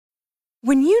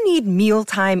When you need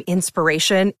mealtime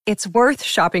inspiration, it's worth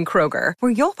shopping Kroger,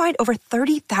 where you'll find over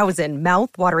 30,000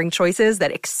 mouth-watering choices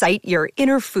that excite your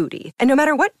inner foodie. And no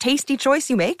matter what tasty choice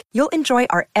you make, you'll enjoy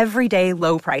our everyday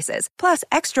low prices, plus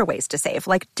extra ways to save,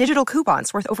 like digital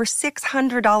coupons worth over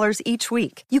 $600 each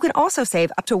week. You can also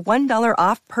save up to $1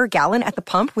 off per gallon at the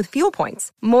pump with fuel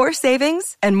points. More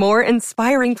savings and more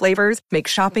inspiring flavors make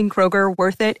shopping Kroger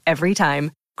worth it every time.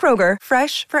 Kroger,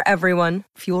 fresh for everyone.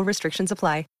 Fuel restrictions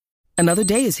apply. Another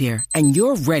day is here, and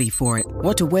you're ready for it.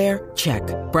 What to wear? Check.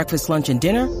 Breakfast, lunch, and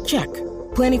dinner? Check.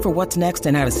 Planning for what's next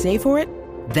and how to save for it?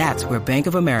 That's where Bank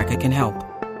of America can help.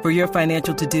 For your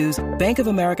financial to-dos, Bank of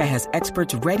America has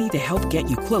experts ready to help get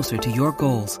you closer to your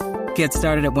goals. Get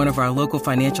started at one of our local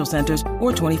financial centers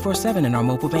or 24/7 in our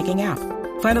mobile banking app.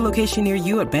 Find a location near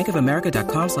you at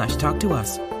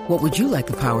bankofamerica.com/talktous. What would you like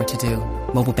the power to do?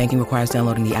 Mobile banking requires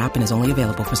downloading the app and is only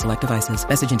available for select devices.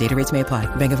 Message and data rates may apply.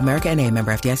 Bank of America N.A.,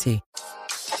 member FDIC.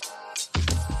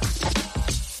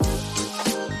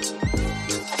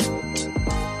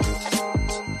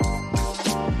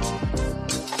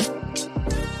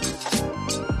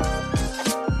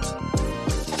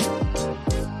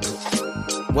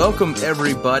 Welcome,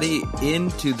 everybody,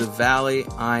 into the Valley.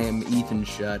 I am Ethan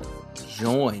Schutt,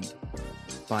 joined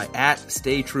by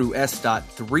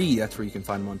 @StayTrueS.3. That's where you can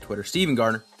find him on Twitter. Steven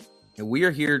Gardner. And we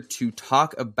are here to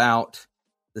talk about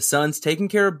the Suns taking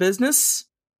care of business,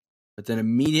 but then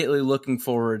immediately looking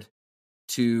forward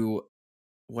to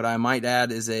what I might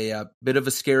add is a bit of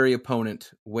a scary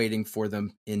opponent waiting for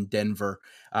them in Denver.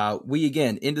 We,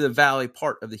 again, into the Valley,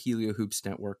 part of the Helio Hoops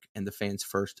Network and the Fans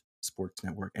First Sports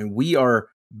Network. And we are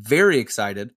very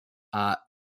excited.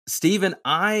 Steven,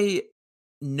 I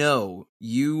know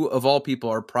you, of all people,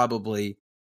 are probably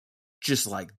just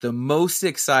like the most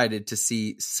excited to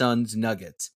see Suns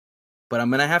Nuggets. But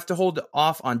I'm going to have to hold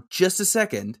off on just a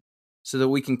second so that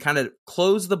we can kind of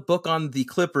close the book on the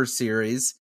Clippers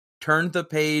series, turn the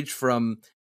page from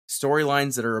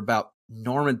storylines that are about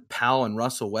Norman Powell and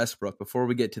Russell Westbrook before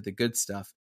we get to the good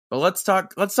stuff. But let's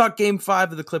talk Game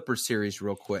 5 of the Clippers series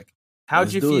real quick.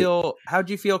 How'd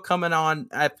you feel coming on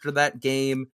after that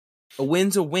game? A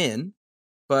win's a win,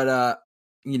 but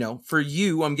for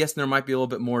you, I'm guessing there might be a little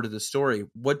bit more to the story.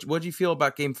 What'd you feel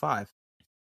about Game 5?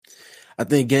 I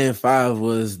think Game 5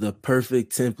 was the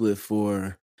perfect template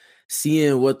for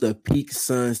seeing what the peak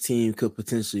Suns team could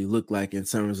potentially look like in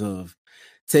terms of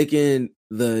taking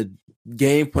the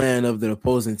game plan of the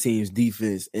opposing team's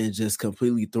defense and just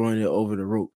completely throwing it over the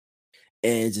rope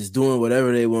and just doing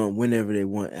whatever they want, whenever they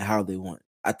want, and how they want.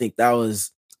 I think that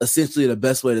was essentially the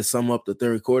best way to sum up the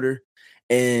third quarter.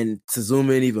 And to zoom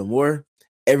in even more,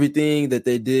 everything that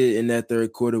they did in that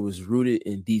third quarter was rooted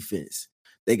in defense.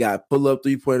 They got pull-up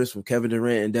three-pointers from Kevin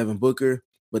Durant and Devin Booker,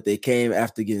 but they came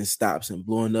after getting stops and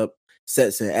blowing up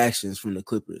sets and actions from the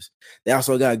Clippers. They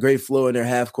also got great flow in their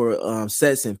half-court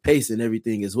sets and pace and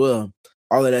everything as well.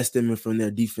 All of that stemming from their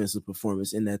defensive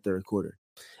performance in that third quarter.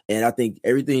 And I think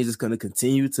everything is just going to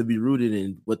continue to be rooted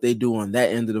in what they do on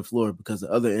that end of the floor because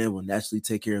the other end will naturally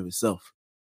take care of itself.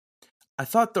 I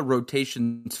thought the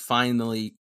rotations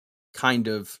finally kind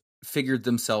of figured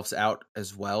themselves out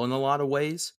as well in a lot of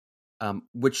ways,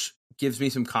 which gives me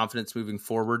some confidence moving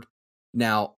forward.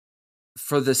 Now,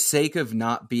 for the sake of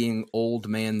not being old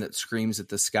man that screams at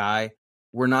the sky,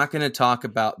 we're not going to talk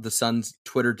about the Suns'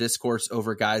 Twitter discourse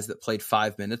over guys that played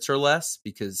 5 minutes or less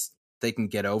because they can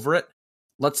get over it.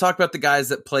 Let's talk about the guys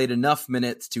that played enough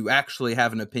minutes to actually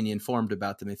have an opinion formed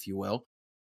about them, if you will.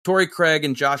 Torrey Craig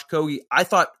and Josh Okogie, I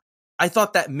thought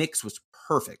that mix was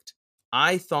perfect.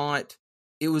 I thought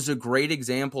it was a great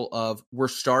example of we're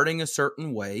starting a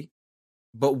certain way,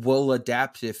 but we'll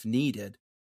adapt if needed.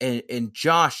 And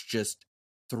Josh just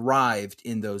thrived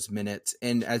in those minutes.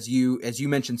 And as you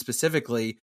mentioned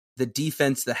specifically, the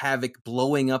defense, the havoc,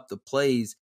 blowing up the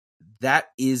plays, that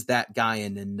is that guy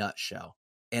in a nutshell.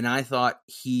 And I thought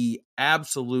he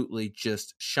absolutely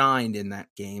just shined in that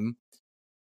game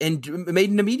and made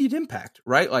an immediate impact,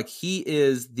 right? Like he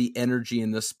is the energy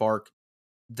and the spark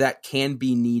that can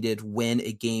be needed when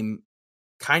a game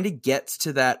kind of gets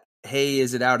to that, hey,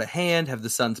 is it out of hand? Have the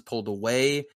Suns pulled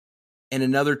away? And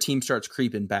another team starts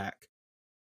creeping back.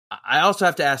 I also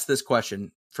have to ask this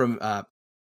question from,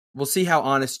 we'll see how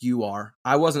honest you are.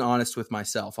 I wasn't honest with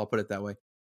myself. I'll put it that way.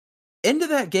 Into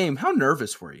that game, how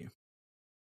nervous were you?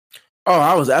 Oh,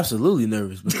 I was absolutely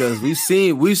nervous because we've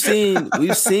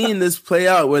seen this play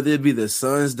out, whether it be the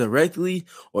Suns directly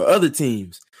or other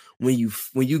teams. When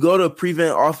you go to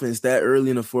prevent offense that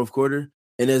early in the fourth quarter,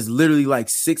 and there's literally like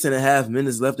 6.5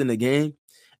 minutes left in the game,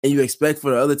 and you expect for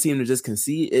the other team to just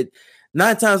concede it,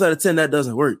 9 times out of 10 that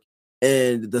doesn't work.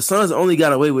 And the Suns only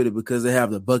got away with it because they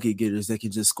have the bucket getters that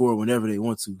can just score whenever they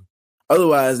want to.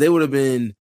 Otherwise, they would have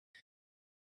been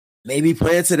maybe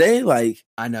playing today. Like,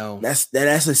 I know that's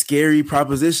a scary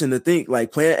proposition to think.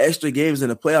 Like, playing extra games in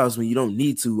the playoffs when you don't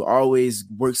need to always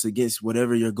works against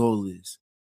whatever your goal is.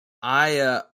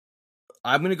 I'm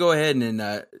going to go ahead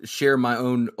and share my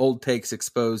own old takes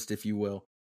exposed, if you will.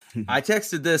 I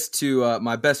texted this to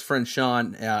my best friend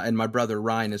Sean and my brother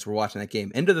Ryan as we're watching that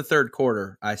game. Into the third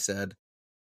quarter, I said,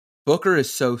 Booker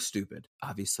is so stupid,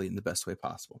 obviously in the best way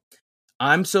possible.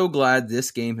 I'm so glad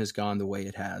this game has gone the way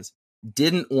it has.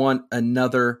 Didn't want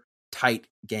another tight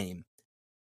game.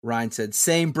 Ryan said,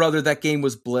 same, brother, that game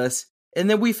was bliss. And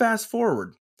then we fast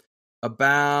forward.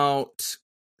 About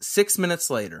 6 minutes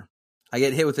later, I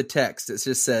get hit with a text that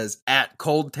just says,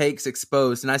 @cold takes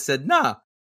exposed. And I said, nah,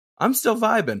 I'm still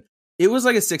vibing. It was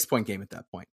like a 6-point game at that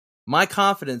point. My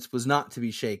confidence was not to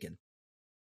be shaken.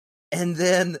 And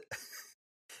then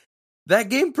that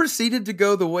game proceeded to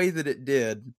go the way that it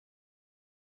did.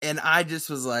 And I just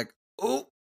was like, oh,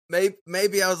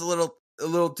 maybe I was a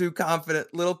little too confident,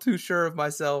 a little too sure of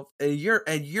myself. And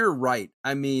you're right.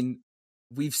 I mean,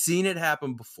 we've seen it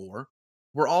happen before.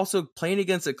 We're also playing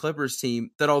against a Clippers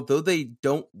team that, although they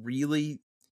don't really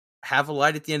have a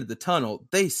light at the end of the tunnel,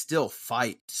 they still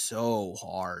fight so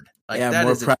hard. Like, they have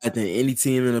more pride than any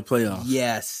team in the playoffs.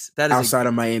 Yes, that is outside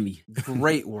of Miami.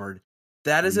 Great word.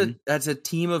 That is that's a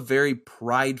team of very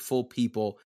prideful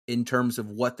people in terms of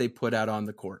what they put out on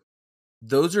the court.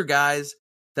 Those are guys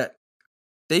that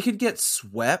they could get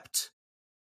swept.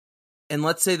 And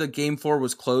let's say the game 4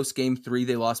 was close, game 3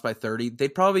 they lost by 30.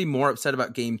 They'd probably be more upset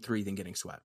about game 3 than getting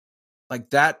swept.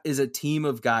 Like, that is a team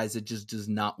of guys that just does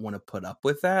not want to put up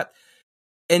with that.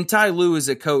 And Ty Lue is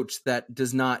a coach that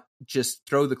does not just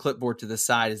throw the clipboard to the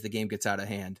side as the game gets out of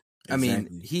hand. Exactly. I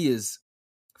mean, he is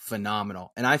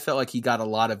phenomenal. And I felt like he got a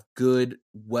lot of good,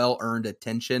 well-earned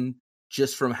attention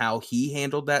just from how he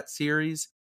handled that series.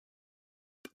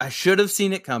 I should have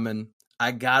seen it coming.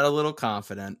 I got a little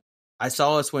confident. I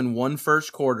saw us win one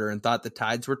first quarter and thought the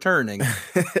tides were turning.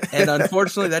 And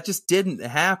unfortunately, that just didn't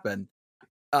happen.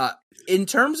 In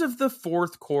terms of the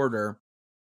fourth quarter,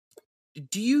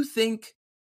 do you think,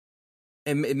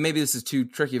 and maybe this is too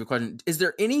tricky of a question, is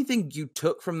there anything you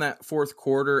took from that fourth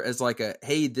quarter as like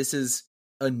hey, this is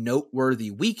a noteworthy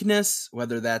weakness,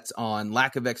 whether that's on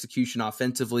lack of execution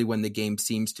offensively when the game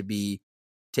seems to be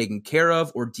taken care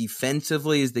of, or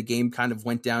defensively as the game kind of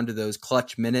went down to those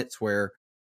clutch minutes where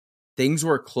things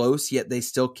were close, yet they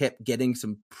still kept getting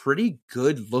some pretty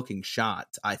good looking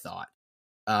shots, I thought.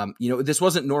 This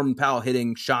wasn't Norman Powell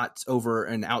hitting shots over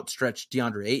an outstretched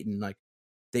DeAndre Ayton. Like,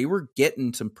 they were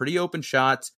getting some pretty open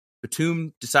shots.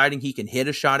 Batum deciding he can hit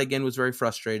a shot again was very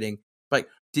frustrating. Like,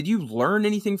 did you learn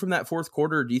anything from that fourth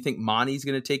quarter? Or do you think Monty's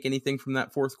going to take anything from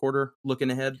that fourth quarter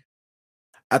looking ahead?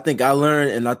 I think I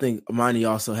learned, and I think Monty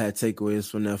also had takeaways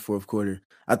from that fourth quarter.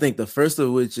 I think the first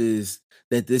of which is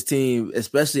that this team,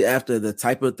 especially after the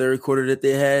type of third quarter that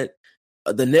they had,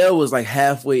 the nail was like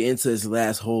halfway into its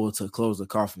last hole to close the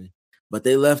coffin. But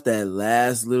they left that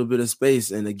last little bit of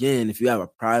space. And again, if you have a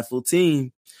prideful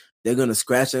team, they're going to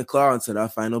scratch and claw into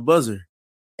that final buzzer.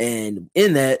 And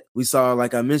in that, we saw,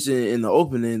 like I mentioned in the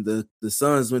opening, the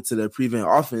Suns went to the prevent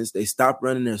offense. They stopped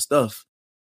running their stuff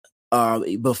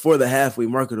before the halfway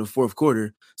mark of the fourth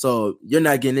quarter. So you're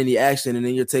not getting any action, and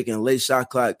then you're taking late shot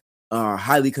clock,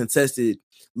 highly contested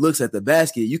looks at the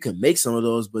basket. You can make some of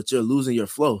those, but you're losing your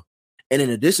flow. And in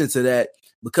addition to that,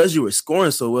 because you were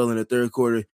scoring so well in the third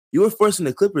quarter, you were forcing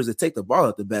the Clippers to take the ball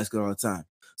at the basket all the time.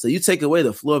 So you take away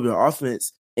the flow of your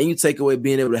offense, and you take away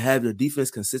being able to have your defense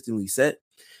consistently set.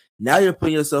 Now you're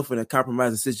putting yourself in a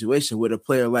compromising situation with a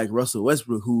player like Russell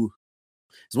Westbrook, who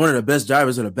is one of the best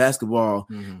drivers of the basketball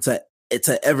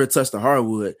to ever touch the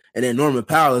hardwood. And then Norman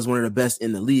Powell is one of the best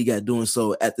in the league at doing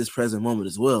so at this present moment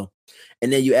as well.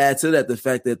 And then you add to that the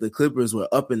fact that the Clippers were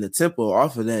up in the tempo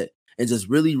off of that and just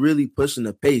really, really pushing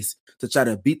the pace to try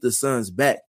to beat the Suns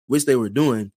back, which they were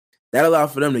doing. That allowed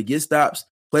for them to get stops,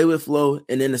 play with flow,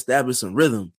 and then establish some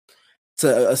rhythm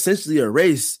to essentially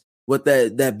erase what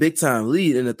that big time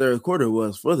lead in the third quarter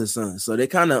was for the Suns. So they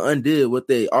kind of undid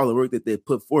all the work that they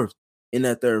put forth in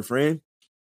that third frame.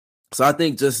 So I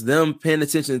think just them paying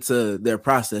attention to their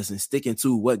process and sticking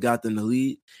to what got them the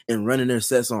lead and running their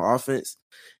sets on offense,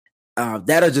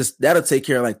 that'll take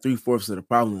care of like 3/4 of the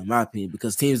problem, in my opinion,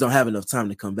 because teams don't have enough time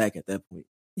to come back at that point.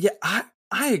 Yeah,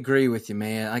 I agree with you,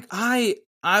 man. Like I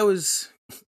was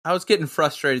getting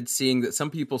frustrated seeing that some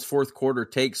people's fourth quarter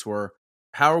takes were,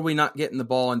 how are we not getting the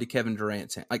ball into Kevin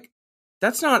Durant's hand? Like,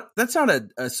 that's not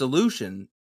a solution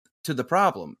to the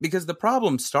problem, because the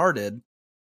problem started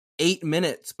 8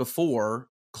 minutes before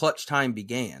clutch time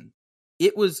began,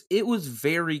 it was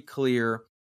very clear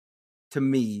to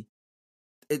me.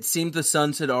 It seemed the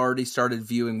Suns had already started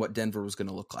viewing what Denver was going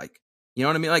to look like. You know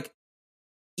what I mean? Like,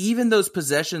 even those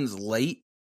possessions late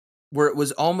where it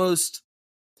was almost,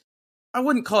 I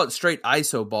wouldn't call it straight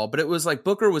ISO ball, but it was like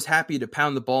Booker was happy to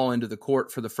pound the ball into the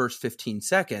court for the first 15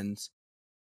 seconds.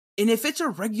 And if it's a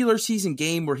regular season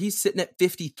game where he's sitting at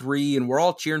 53 and we're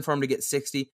all cheering for him to get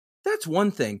 60, that's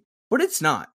one thing, but it's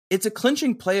not. It's a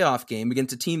clinching playoff game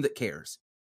against a team that cares.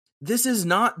 This is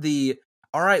not the,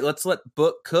 all right, let's let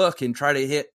Book cook and try to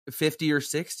hit 50 or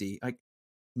 60. Like,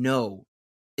 no.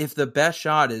 If the best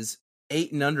shot is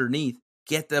 8 and underneath,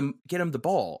 get them the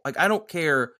ball. Like, I don't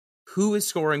care who is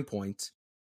scoring points.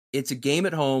 It's a game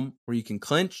at home where you can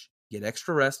clinch, get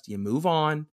extra rest, you move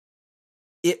on.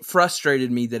 It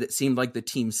frustrated me that it seemed like the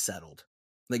team settled.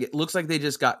 Like, it looks like they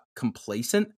just got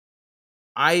complacent.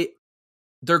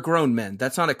 They're grown men.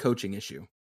 That's not a coaching issue,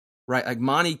 right? Like,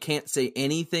 Monty can't say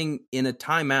anything in a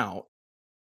timeout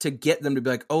to get them to be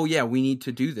like, oh yeah, we need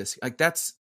to do this. Like,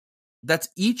 that's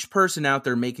each person out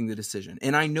there making the decision.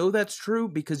 And I know that's true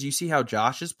because you see how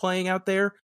Josh is playing out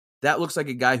there. That looks like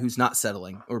a guy who's not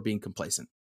settling or being complacent.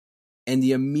 And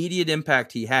the immediate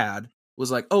impact he had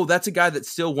was like, oh, that's a guy that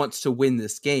still wants to win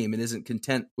this game and isn't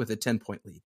content with a 10-point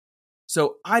lead.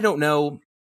 So I don't know.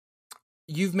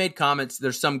 You've made comments.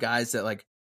 There's some guys that, like,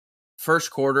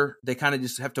 first quarter, they kind of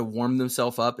just have to warm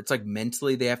themselves up. It's like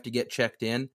mentally they have to get checked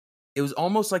in. It was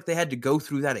almost like they had to go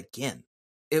through that again.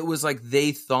 It was like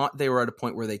they thought they were at a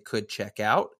point where they could check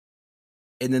out.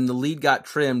 And then the lead got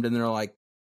trimmed and they're like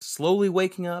slowly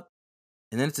waking up.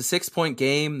 And then it's a 6-point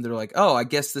game. They're like, oh, I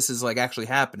guess this is like actually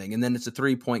happening. And then it's a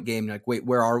 3-point game. You're like, wait,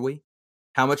 where are we?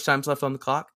 How much time's left on the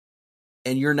clock?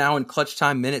 And you're now in clutch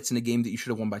time minutes in a game that you should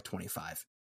have won by 25.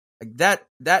 Like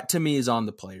that to me is on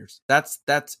the players.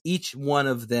 That's each one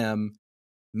of them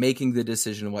making the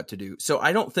decision of what to do. So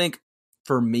I don't think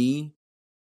for me,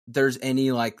 there's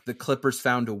any like the Clippers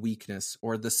found a weakness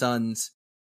or the Suns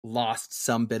lost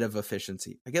some bit of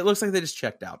efficiency. Like, it looks like they just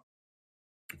checked out.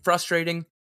 Frustrating.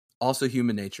 Also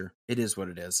human nature. It is what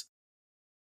it is.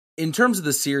 In terms of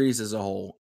the series as a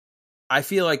whole, I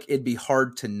feel like it'd be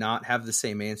hard to not have the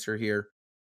same answer here.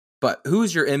 But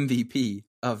who's your MVP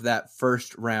of that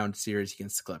first round series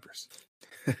against the Clippers?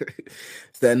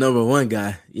 It's that number one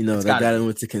guy. You know, that guy that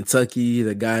went to Kentucky,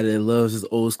 the guy that loves his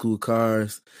old school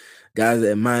cars, guy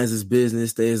that minds his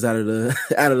business, stays out of the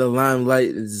limelight,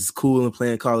 is just cool and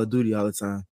playing Call of Duty all the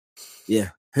time. Yeah,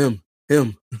 him.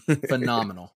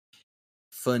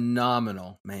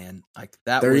 Phenomenal, man. Like,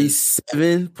 that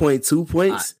 37.2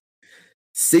 points,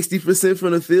 60%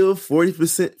 from the field,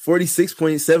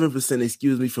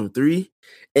 46.7%, from three,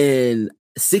 and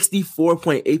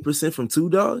 64.8% from two,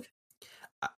 dog.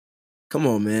 Come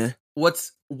on, man.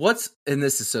 What's and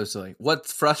this is so silly.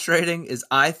 What's frustrating is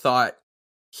I thought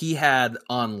he had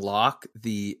on lock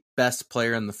the best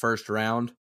player in the first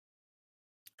round.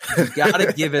 You got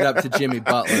to give it up to Jimmy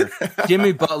Butler.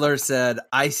 Jimmy Butler said,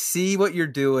 I see what you're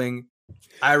doing.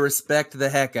 I respect the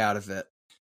heck out of it,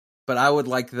 but I would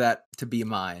like that to be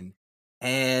mine.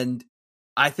 And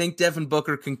I think Devin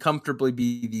Booker can comfortably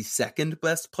be the second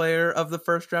best player of the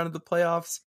first round of the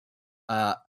playoffs.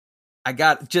 Look,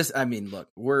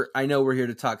 I know we're here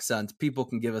to talk Suns. People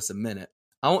can give us a minute.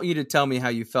 I want you to tell me how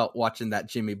you felt watching that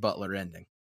Jimmy Butler ending.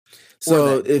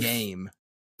 So game.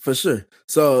 For sure.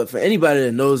 So for anybody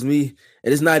that knows me,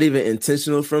 it is not even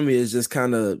intentional from me. It's just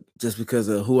kind of just because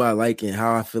of who I like and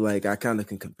how I feel like I kind of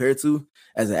can compare to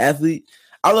as an athlete.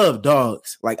 I love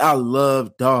dogs. Like, I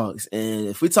love dogs. And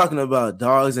if we're talking about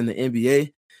dogs in the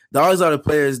NBA, dogs are the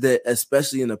players that,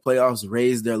 especially in the playoffs,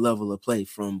 raise their level of play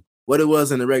from what it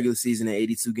was in the regular season at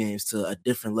 82 games to a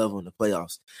different level in the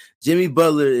playoffs. Jimmy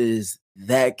Butler is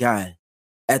that guy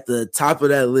at the top of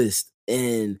that list.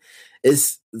 And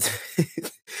it's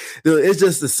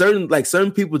just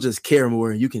certain people just care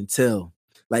more, and you can tell.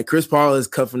 Like, Chris Paul is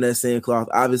cut from that same cloth.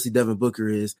 Obviously, Devin Booker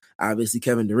is. Obviously,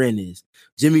 Kevin Durant is.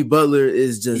 Jimmy Butler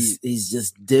is he's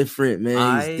just different,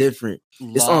 man. He's different.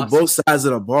 It's on both sides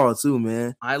of the ball too,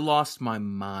 man. I lost my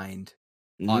mind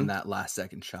on that last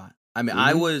second shot. I mean,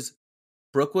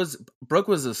 Brooke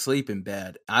was asleep in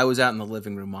bed. I was out in the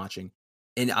living room watching.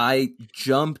 And I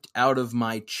jumped out of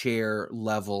my chair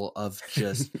level of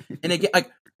just, and again, like,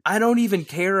 I don't even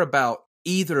care about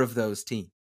either of those teams,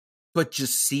 but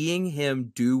just seeing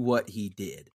him do what he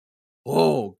did.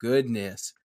 Oh,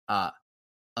 goodness.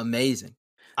 Amazing.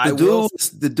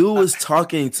 The dude was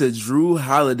talking to Drew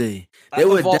Holiday. They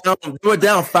were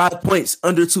down 5 points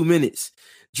under 2 minutes.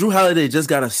 Drew Holiday just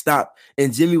got to stop.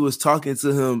 And Jimmy was talking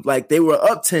to him like they were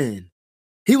up 10.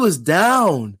 He was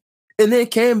down. and then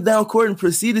came down court and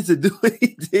proceeded to do what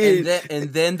he did.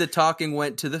 And then the talking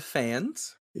went to the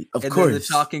fans. Of and course. then the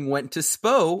talking went to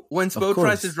Spo when Spo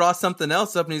tries to draw something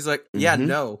else up and he's like, yeah,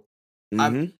 no.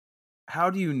 How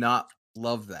do you not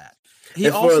love that? He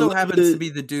also happens to be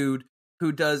the dude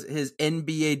who does his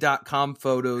NBA.com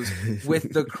photos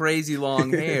with the crazy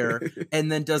long hair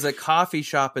and then does a coffee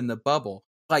shop in the bubble.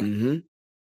 Like,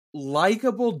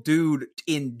 likable dude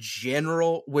in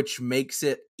general, which makes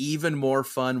it even more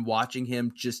fun watching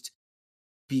him just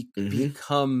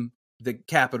become the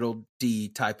capital D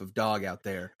type of dog out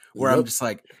there, where I'm just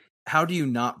like, how do you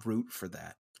not root for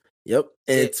that? Yep.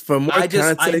 It's for more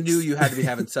context. I knew you had to be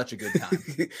having such a good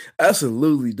time.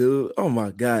 Absolutely, dude. Oh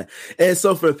my God. And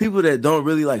so for people that don't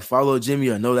really like follow Jimmy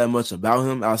or know that much about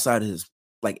him outside of his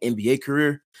like NBA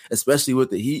career, especially with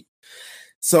the Heat.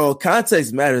 So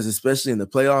context matters, especially in the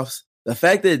playoffs. The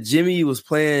fact that Jimmy was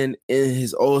playing in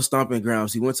his old stomping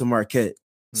grounds, he went to Marquette.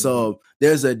 So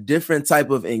there's a different type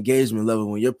of engagement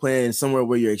level when you're playing somewhere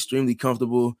where you're extremely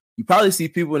comfortable. You probably see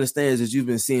people in the stands that you've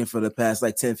been seeing for the past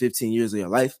like 10, 15 years of your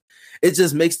life. It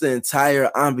just makes the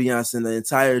entire ambiance and the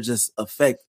entire just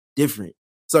effect different.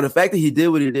 So the fact that he did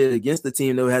what he did against the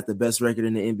team that had the best record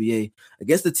in the NBA,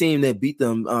 against the team that beat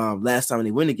them last time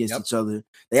they went against each other,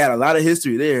 they had a lot of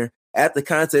history there. At the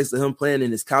context of him playing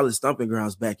in his college stomping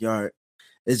grounds backyard,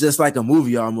 it's just like a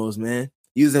movie almost, man.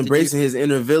 He was embracing his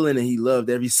inner villain, and he loved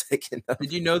every second of it.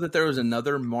 Did you know that there was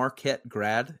another Marquette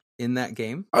grad in that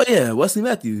game? Oh, yeah. Wesley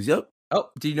Matthews. Yep. Oh,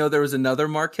 do you know there was another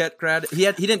Marquette grad? He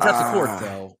didn't touch the court,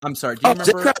 though. I'm sorry. Do you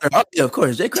remember? Jay Crowder. Oh, yeah, of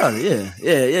course. Jay Crowder.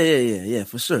 Yeah,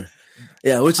 for sure.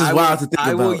 Yeah, which is wild to think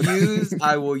about.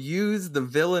 I will use the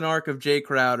villain arc of Jay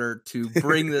Crowder to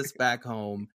bring this back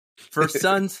home for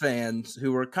Suns fans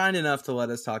who were kind enough to let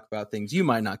us talk about things you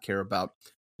might not care about.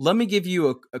 Let me give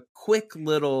you a quick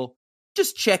little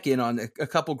just check in on a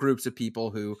couple groups of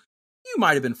people who you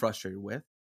might have been frustrated with.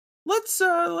 Let's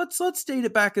date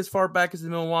it back as far back as the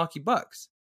Milwaukee Bucks,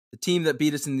 the team that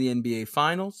beat us in the NBA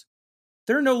Finals.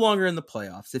 They're no longer in the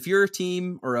playoffs. If you're a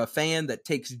team or a fan that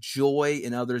takes joy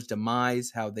in others'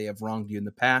 demise, how they have wronged you in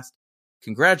the past,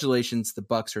 congratulations, the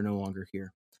Bucks are no longer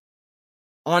here.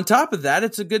 On top of that,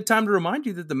 it's a good time to remind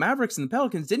you that the Mavericks and the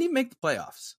Pelicans didn't even make the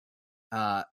playoffs.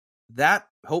 That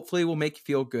hopefully will make you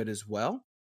feel good as well.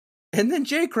 And then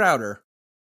Jay Crowder.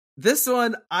 This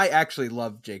one, I actually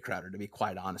love Jay Crowder, to be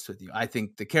quite honest with you. I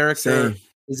think the character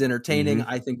is entertaining.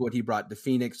 I think what he brought to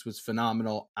Phoenix was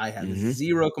phenomenal. I have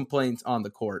zero complaints on the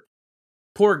court.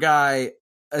 Poor guy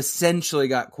essentially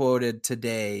got quoted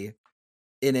today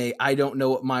in a, I don't know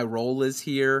what my role is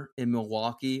here in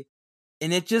Milwaukee.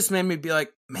 And it just made me be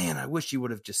like, man, I wish you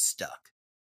would have just stuck.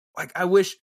 Like,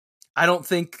 I don't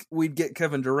think we'd get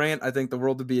Kevin Durant. I think the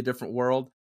world would be a different world.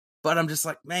 But I'm just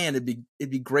like, man,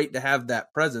 it'd be great to have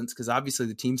that presence because obviously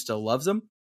the team still loves him.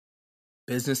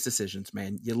 Business decisions,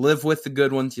 man. You live with the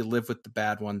good ones, you live with the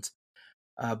bad ones.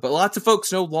 But lots of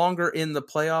folks no longer in the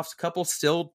playoffs. A couple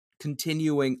still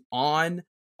continuing on.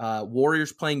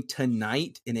 Warriors playing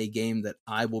tonight in a game that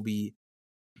I will be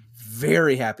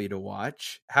very happy to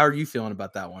watch. How are you feeling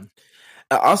about that one?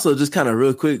 Also, just kind of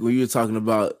real quick, when you were talking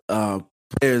about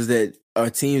players that are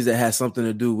teams that have something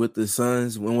to do with the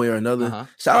Suns one way or another,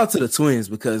 shout out to the Twins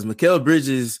because Mikal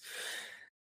Bridges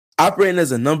operating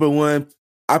as a number one,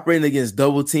 operating against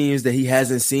double teams that he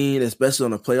hasn't seen, especially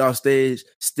on the playoff stage,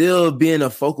 still being a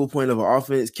focal point of an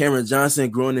offense. Cameron Johnson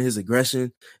growing in his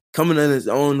aggression, coming on his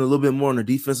own a little bit more on the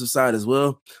defensive side as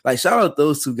well. Like, shout out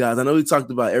those two guys. I know we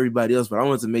talked about everybody else, but I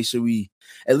wanted to make sure we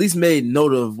at least made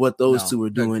note of what those two were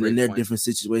doing in their different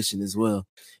situation as well.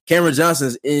 Cameron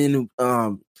Johnson's in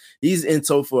he's in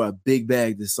tow for a big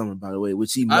bag this summer, by the way,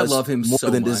 which I love him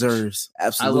more than deserves.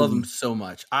 Absolutely. I love him so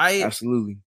much.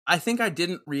 Absolutely. I think I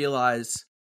didn't realize,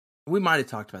 we might have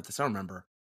talked about this, I don't remember.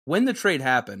 When the trade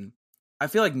happened, I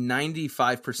feel like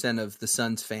 95% of the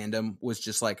Suns fandom was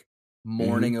just like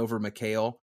mourning over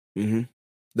Mikal. The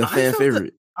fan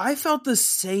favorite. I felt the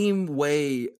same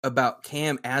way about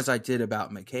Cam as I did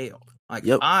about Mikal. Like,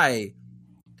 I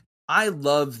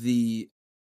love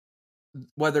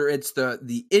whether it's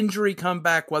the injury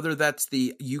comeback, whether that's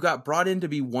you got brought in to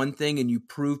be one thing and you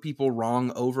prove people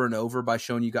wrong over and over by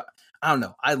showing I don't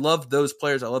know. I love those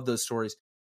players. I love those stories.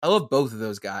 I love both of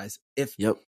those guys.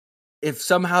 If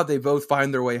somehow they both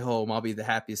find their way home, I'll be the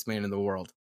happiest man in the world.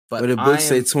 But the book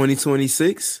say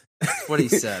 2026? That's what he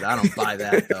said. I don't buy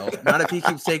that, though. Not if he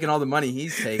keeps taking all the money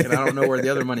he's taking. I don't know where the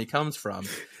other money comes from.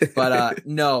 But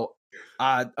no,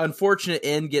 unfortunate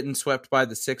end getting swept by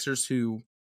the Sixers, who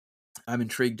I'm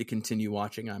intrigued to continue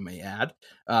watching, I may add.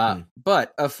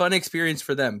 But a fun experience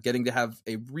for them, getting to have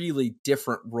a really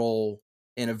different role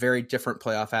in a very different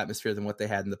playoff atmosphere than what they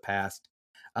had in the past.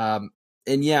 And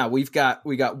yeah, we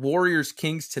got Warriors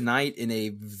Kings tonight in a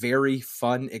very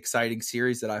fun, exciting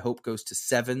series that I hope goes to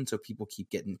 7, so people keep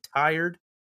getting tired.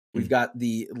 We've got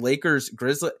the Lakers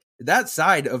Grizzlies. That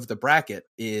side of the bracket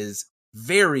is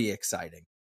very exciting.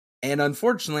 And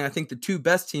unfortunately, I think the two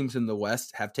best teams in the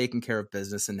West have taken care of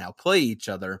business and now play each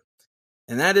other.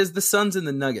 And that is the Suns and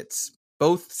the Nuggets.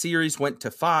 Both series went to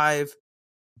 5.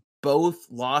 Both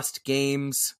lost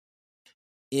games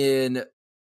in,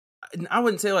 I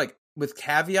wouldn't say like with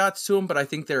caveats to them, but I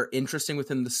think they're interesting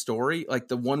within the story. Like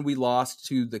the one we lost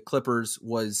to the Clippers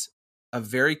was a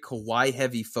very Kawhi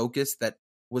heavy focus that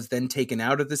was then taken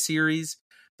out of the series.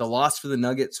 The loss for the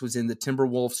Nuggets was in the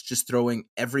Timberwolves just throwing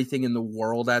everything in the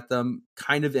world at them,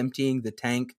 kind of emptying the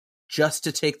tank just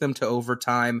to take them to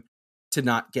overtime to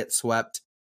not get swept.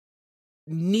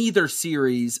 Neither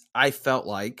series, I felt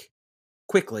like,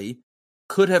 quickly,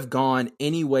 could have gone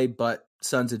any way but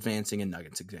Suns advancing and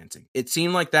Nuggets advancing. It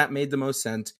seemed like that made the most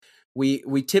sense. We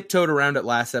tiptoed around it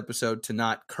last episode to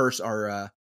not curse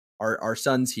our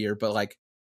Suns here, but like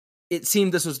it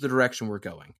seemed this was the direction we're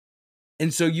going.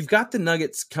 And so you've got the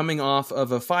Nuggets coming off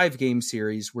of a 5-game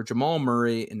series where Jamal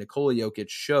Murray and Nikola Jokic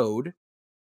showed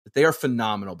that they are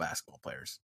phenomenal basketball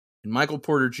players. And Michael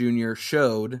Porter Jr.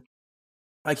 showed,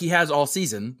 like he has all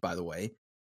season, by the way,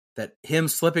 that him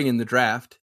slipping in the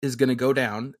draft is going to go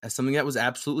down as something that was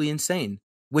absolutely insane,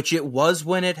 which it was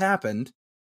when it happened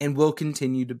and will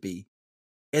continue to be.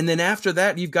 And then after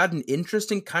that, you've got an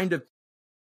interesting kind of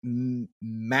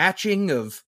matching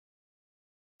of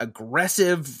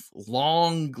aggressive,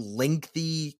 long,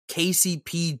 lengthy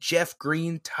KCP, Jeff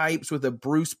Green types with a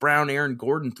Bruce Brown, Aaron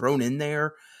Gordon thrown in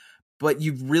there. But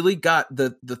you've really got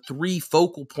the 3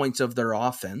 focal points of their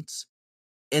offense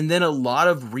and then a lot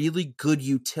of really good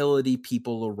utility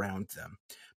people around them.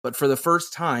 But for the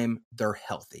first time, they're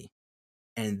healthy.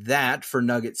 And that, for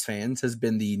Nuggets fans, has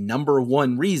been the number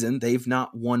one reason they've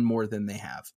not won more than they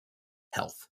have.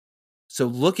 Health. So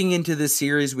looking into this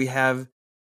series, we have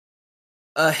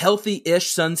a healthy-ish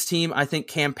Suns team. I think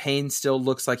Campaign still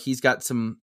looks like he's got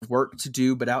some work to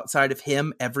do, but outside of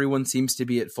him, everyone seems to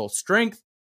be at full strength,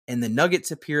 and the Nuggets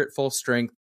appear at full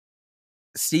strength.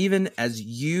 Steven, as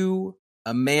you,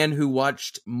 a man who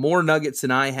watched more Nuggets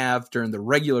than I have during the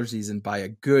regular season by a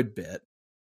good bit,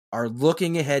 are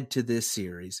looking ahead to this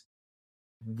series.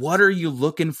 What are you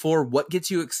looking for? What gets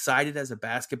you excited as a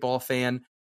basketball fan?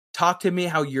 Talk to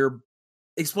me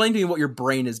explain to me what your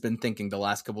brain has been thinking the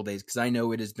last couple of days, because I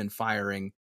know it has been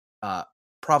firing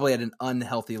probably at an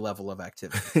unhealthy level of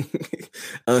activity.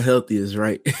 Unhealthy is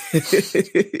right.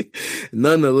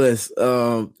 Nonetheless,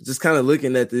 just kind of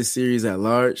looking at this series at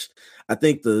large, I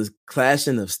think the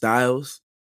clashing of styles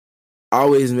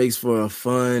always makes for a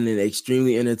fun and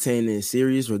extremely entertaining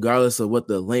series, regardless of what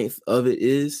the length of it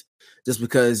is. Just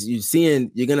because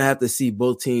you're going to have to see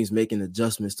both teams making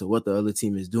adjustments to what the other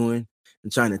team is doing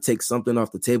and trying to take something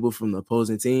off the table from the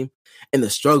opposing team, and the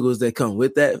struggles that come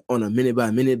with that on a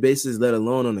minute-by-minute basis, let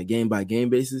alone on a game-by-game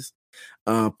basis.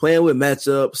 Playing with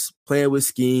matchups, playing with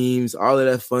schemes, all of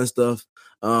that fun stuff.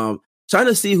 Trying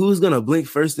to see who's going to blink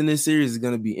first in this series is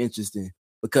going to be interesting,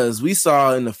 because we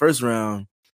saw in the first round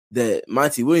that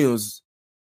Monty Williams,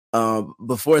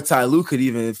 before Ty Lue could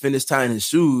even finish tying his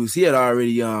shoes, he had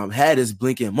already had his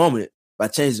blinking moment by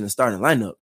changing the starting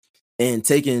lineup and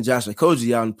taking Josh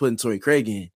Okogie out and putting Torrey Craig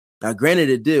in. Now, granted,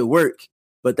 it did work,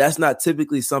 but that's not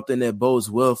typically something that bodes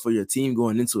well for your team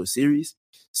going into a series.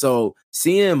 So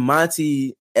seeing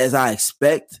Monty, as I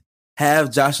expect,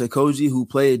 have Josh Okogie, who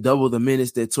played double the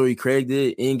minutes that Torrey Craig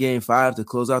did in Game 5 to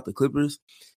close out the Clippers,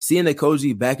 seeing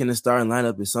Okogie back in the starting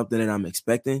lineup is something that I'm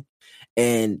expecting.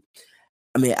 And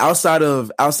I mean, outside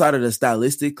of the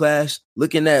stylistic clash,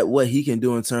 looking at what he can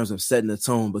do in terms of setting the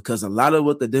tone, because a lot of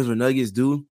what the Denver Nuggets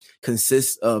do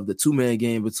consists of the 2-man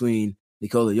game between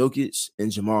Nikola Jokic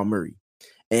and Jamal Murray.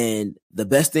 And the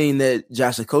best thing that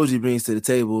Josh Okogie brings to the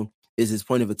table is his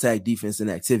point of attack defense and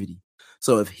activity.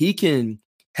 So if he can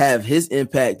have his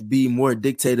impact be more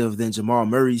dictative than Jamal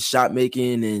Murray's shot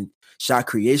making and shot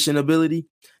creation ability,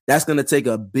 that's going to take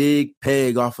a big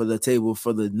peg off of the table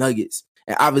for the Nuggets.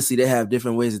 And obviously they have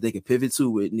different ways that they can pivot to,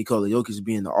 with Nikola Jokic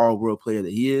being the all-world player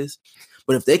that he is.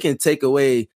 But if they can take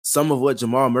away some of what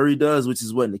Jamal Murray does, which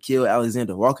is what Nickeil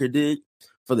Alexander-Walker did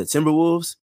for the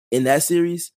Timberwolves in that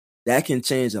series, that can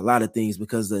change a lot of things,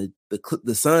 because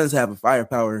the Suns have a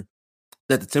firepower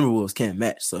that the Timberwolves can't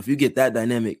match. So if you get that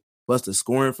dynamic plus the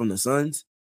scoring from the Suns,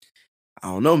 I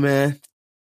don't know, man.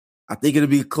 I think it'll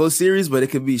be a close series, but it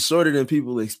could be shorter than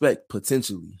people expect,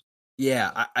 potentially.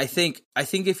 Yeah, I think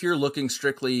if you're looking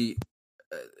strictly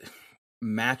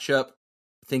matchup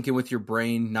thinking with your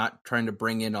brain, not trying to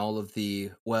bring in all of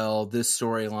the, well, this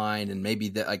storyline and maybe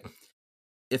that. Like,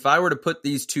 if I were to put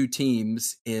these two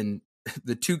teams in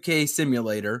the 2K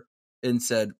simulator and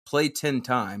said, play 10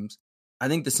 times, I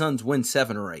think the Suns win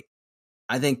 7 or 8.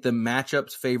 I think the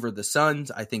matchups favor the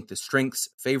Suns. I think the strengths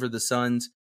favor the Suns.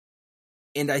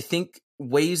 And I think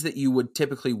ways that you would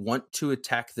typically want to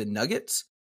attack the Nuggets,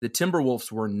 the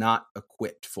Timberwolves were not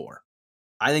equipped for.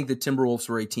 I think the Timberwolves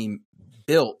were a team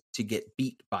built to get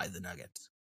beat by the Nuggets.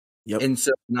 Yep. And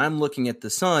so when I'm looking at the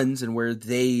Suns and where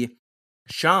they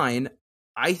shine,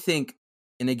 I think,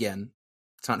 and again,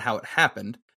 it's not how it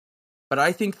happened, but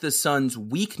I think the Suns'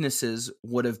 weaknesses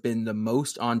would have been the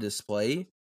most on display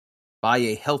by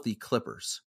a healthy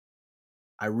Clippers.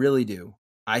 I really do.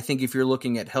 I think if you're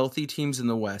looking at healthy teams in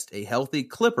the West, a healthy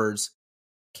Clippers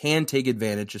can take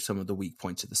advantage of some of the weak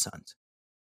points of the Suns.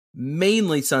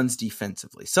 Mainly Suns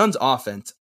defensively. Suns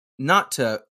offense, not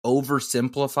to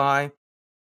oversimplify,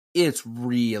 it's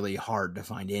really hard to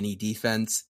find any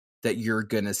defense that you're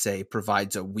going to say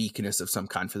provides a weakness of some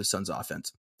kind for the Suns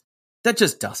offense. That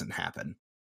just doesn't happen.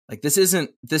 Like, this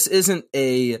isn't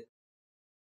a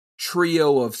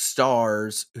trio of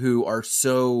stars who are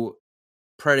so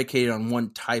predicated on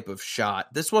one type of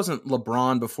shot. This wasn't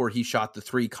LeBron before he shot the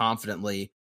 3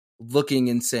 confidently, looking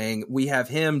and saying, we have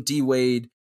him, D-Wade,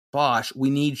 Bosh, we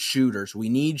need shooters. We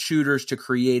need shooters to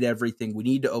create everything. We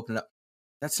need to open it up.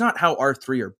 That's not how our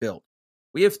 3 are built.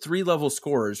 We have 3-level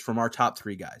scorers from our top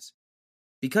 3 guys.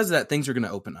 Because of that, things are going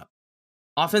to open up.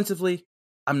 Offensively,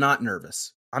 I'm not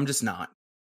nervous. I'm just not.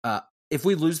 If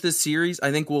we lose this series,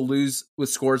 I think we'll lose with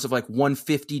scores of like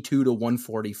 152 to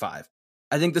 145.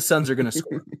 I think the Suns are going to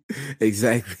score.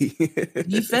 Exactly.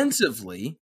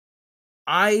 Defensively,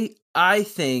 I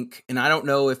think, and I don't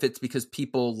know if it's because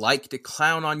people like to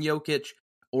clown on Jokic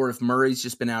or if Murray's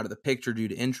just been out of the picture due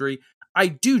to injury, I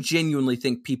do genuinely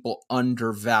think people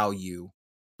undervalue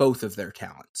both of their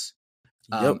talents.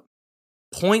 Yep.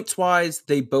 Points-wise,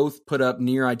 they both put up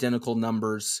near identical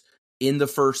numbers in the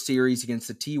first series against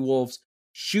the T-Wolves.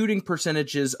 Shooting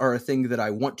percentages are a thing that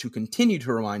I want to continue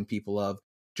to remind people of.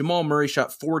 Jamal Murray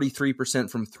shot 43%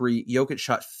 from 3. Jokic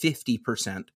shot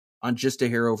 50% on just a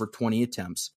hair over 20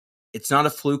 attempts. It's not a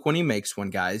fluke when he makes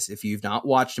one, guys. If you've not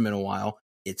watched him in a while,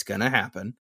 it's going to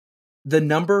happen. The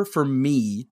number for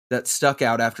me that stuck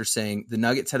out after saying the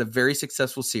Nuggets had a very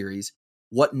successful series,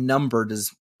 what number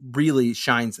really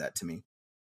shines that to me?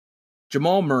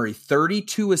 Jamal Murray,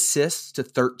 32 assists to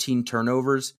 13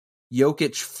 turnovers.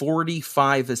 Jokic,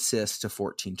 45 assists to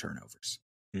 14 turnovers.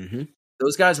 Mm-hmm.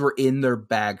 Those guys were in their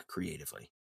bag creatively.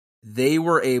 They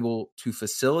were able to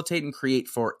facilitate and create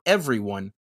for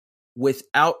everyone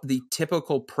without the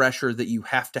typical pressure that you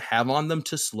have to have on them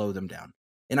to slow them down.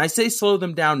 And I say slow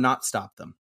them down, not stop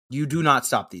them. You do not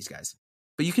stop these guys,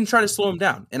 but you can try to slow them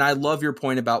down. And I love your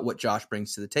point about what Josh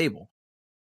brings to the table,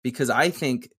 because I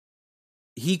think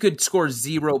he could score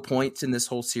 0 points in this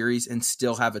whole series and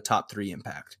still have a top 3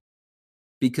 impact,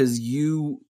 because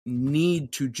you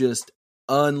need to just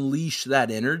unleash that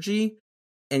energy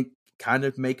and kind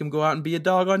of make him go out and be a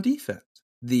dog on defense.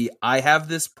 I have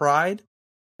this pride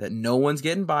that no one's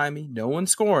getting by me, no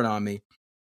one's scoring on me,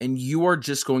 and you are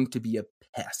just going to be a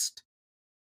pest.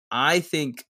 I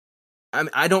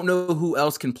don't know who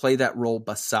else can play that role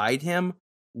beside him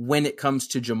when it comes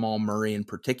to Jamal Murray in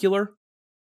particular,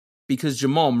 because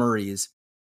Jamal Murray is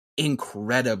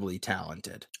incredibly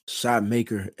talented. Shot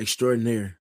maker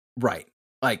extraordinaire. Right.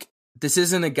 Like, this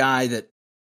isn't a guy that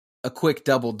a quick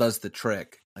double does the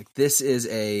trick. Like, this is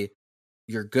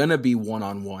you're going to be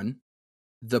one-on-one.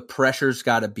 The pressure's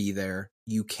got to be there.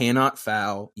 You cannot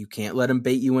foul. You can't let him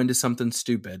bait you into something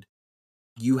stupid.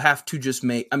 You have to just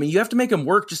you have to make him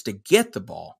work just to get the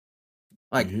ball.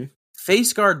 Like,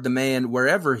 face guard the man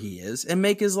wherever he is and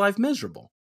make his life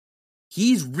miserable.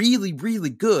 He's really, really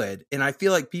good, and I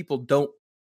feel like people don't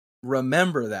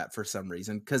remember that for some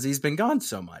reason because he's been gone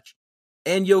so much.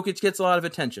 And Jokic gets a lot of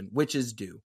attention, which is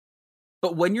due.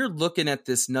 But when you're looking at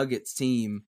this Nuggets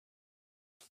team,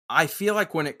 I feel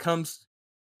like when it comes,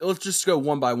 let's just go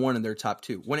one by one in their top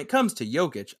 2. When it comes to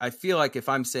Jokic, I feel like if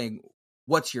I'm saying,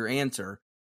 what's your answer?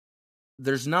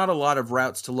 There's not a lot of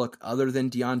routes to look other than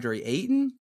DeAndre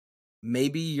Ayton.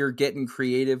 Maybe you're getting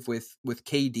creative with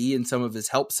KD and some of his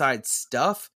help side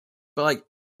stuff. But like,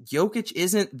 Jokic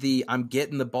isn't I'm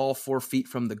getting the ball 4 feet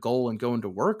from the goal and going to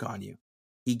work on you.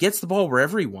 He gets the ball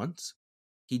wherever he wants.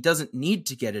 He doesn't need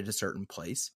to get it a certain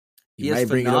place. He has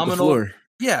phenomenal.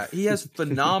 Yeah, he has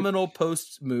phenomenal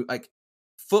post move, like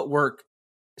footwork.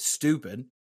 Stupid.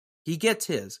 He gets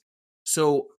his.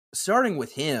 So starting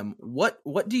with him, what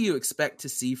do you expect to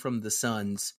see from the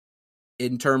Suns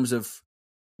in terms of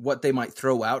what they might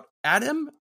throw out at him?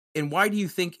 And why do you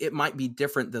think it might be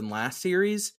different than last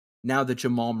series now that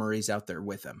Jamal Murray's out there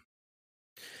with him?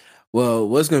 Well,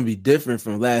 what's going to be different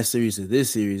from last series to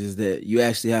this series is that you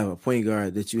actually have a point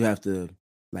guard that you have to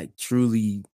like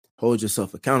truly hold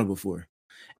yourself accountable for.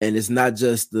 And it's not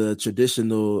just the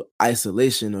traditional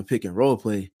isolation or pick and roll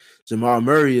play. Jamal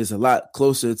Murray is a lot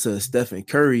closer to Stephen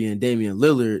Curry and Damian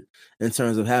Lillard in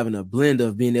terms of having a blend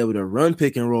of being able to run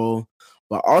pick and roll,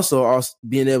 but also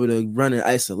being able to run in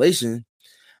isolation,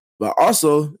 but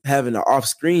also having an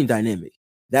off-screen dynamic.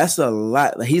 That's a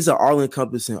lot. Like, he's an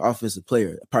all-encompassing offensive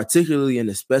player, particularly and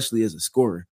especially as a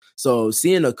scorer. So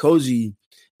seeing Okogie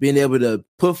being able to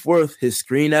put forth his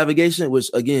screen navigation,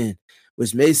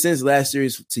 which made sense last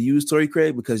series to use Torrey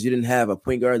Craig because you didn't have a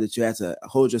point guard that you had to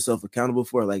hold yourself accountable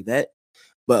for like that.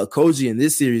 But Okogie in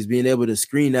this series being able to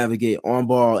screen navigate on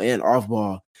ball and off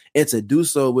ball, and to do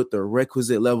so with the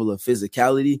requisite level of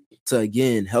physicality to,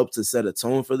 again, help to set a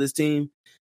tone for this team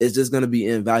is just going to be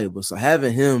invaluable. So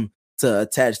having him to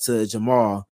attach to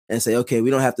Jamal and say, okay,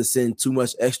 we don't have to send too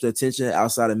much extra attention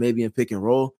outside of maybe in pick and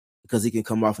roll because he can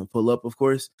come off and pull up, of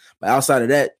course. But outside of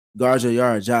that, guard your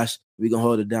yard, Josh. We're going to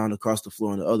hold it down across the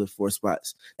floor in the other 4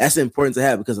 spots. That's important to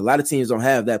have because a lot of teams don't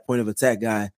have that point of attack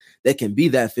guy that can be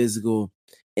that physical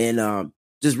and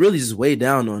just weigh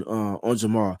down on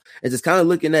Jamal. And just kind of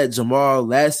looking at Jamal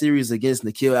last series against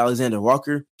Nickeil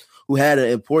Alexander-Walker, who had an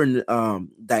important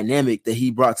dynamic that he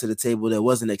brought to the table that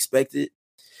wasn't expected.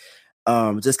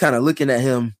 Just kind of looking at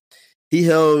him, he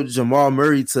held Jamal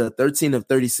Murray to 13 of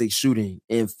 36 shooting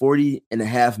in 40 and a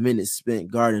half minutes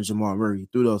spent guarding Jamal Murray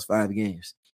through those 5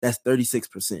 games. That's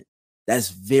 36%. That's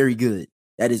very good.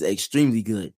 That is extremely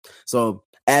good. So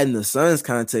adding the Suns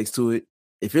context to it,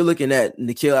 if you're looking at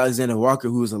Nickeil Alexander-Walker,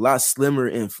 who is a lot slimmer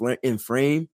in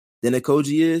frame than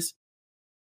Okogie is,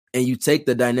 and you take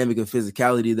the dynamic of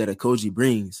physicality that Okogie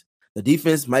brings, the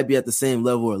defense might be at the same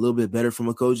level or a little bit better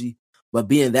from Okogie, but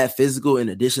being that physical in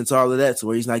addition to all of that, to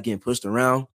where he's not getting pushed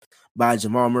around by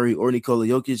Jamal Murray or Nikola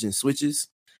Jokic in switches,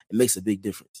 it makes a big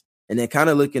difference. And then kind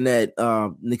of looking at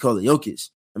Nikola Jokic,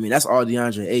 I mean, that's all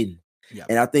DeAndre Ayton. Yep.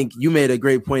 And I think you made a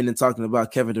great point in talking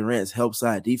about Kevin Durant's help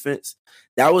side defense.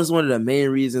 That was one of the main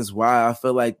reasons why I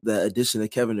felt like the addition of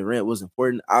Kevin Durant was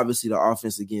important. Obviously, the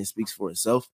offense, again, speaks for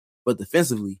itself. But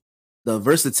defensively, the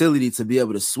versatility to be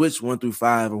able to switch 1 through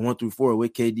 5 or 1 through 4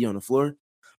 with KD on the floor,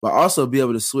 but also be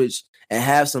able to switch and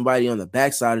have somebody on the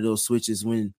backside of those switches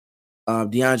when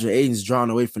DeAndre Ayton's drawn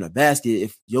away from the basket,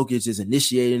 if Jokic is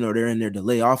initiating or they're in their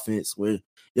delay offense where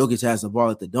Jokic has the ball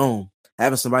at the dome,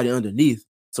 having somebody underneath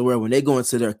so where when they go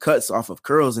into their cuts off of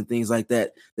curls and things like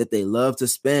that, that they love to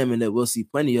spam and that we'll see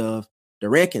plenty of,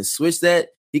 Durant can switch that.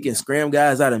 He can scram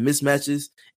guys out of mismatches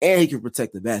and he can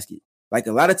protect the basket. Like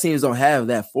a lot of teams don't have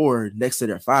that 4 next to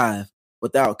their 5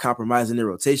 without compromising their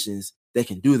rotations. They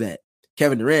can do that.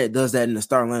 Kevin Durant does that in the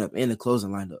starting lineup and the closing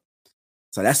lineup.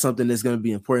 So that's something that's going to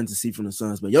be important to see from the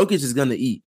Suns. But Jokic is going to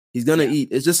eat. He's going to eat.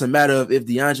 It's just a matter of if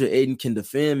DeAndre Ayton can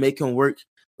defend, make him work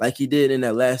like he did in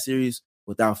that last series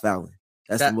without fouling.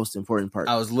 That's the most important part.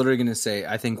 I was literally going to say,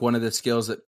 I think one of the skills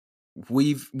that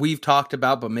we've talked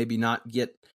about, but maybe not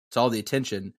get to all the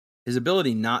attention, his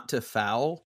ability not to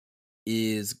foul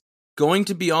is going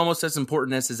to be almost as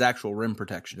important as his actual rim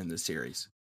protection in this series.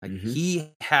 Like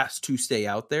he has to stay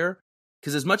out there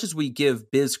because as much as we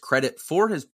give Biz credit for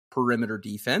his perimeter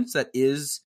defense, that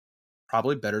is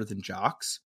probably better than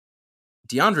Jock's.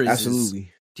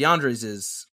 DeAndre's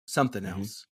is something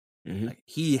else. Like,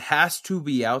 he has to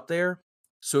be out there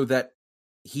so that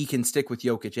he can stick with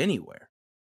Jokic anywhere.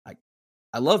 Like,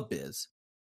 I love Biz.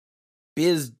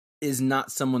 Biz is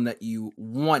not someone that you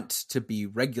want to be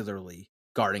regularly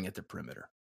guarding at the perimeter.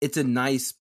 It's a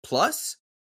nice plus,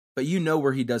 but you know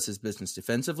where he does his business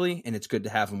defensively, and it's good to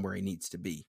have him where he needs to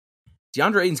be.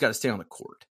 DeAndre Ayton's got to stay on the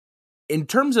court. In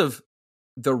terms of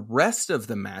the rest of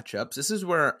the matchups, this is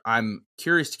where I'm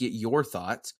curious to get your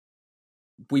thoughts.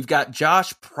 We've got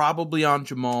Josh probably on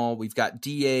Jamal. We've got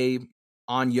DA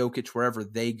on Jokic wherever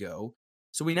they go.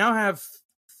 So we now have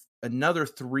another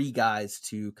 3 guys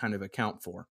to kind of account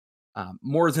for.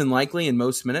 More than likely, in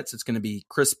most minutes, it's going to be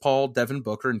Chris Paul, Devin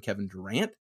Booker, and Kevin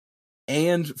Durant.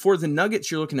 And for the Nuggets,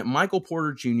 you're looking at Michael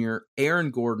Porter Jr.,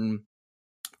 Aaron Gordon,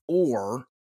 or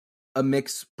a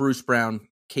mix, Bruce Brown,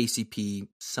 KCP,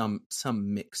 some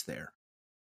mix there.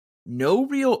 No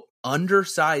real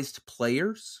undersized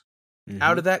players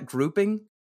out of that grouping.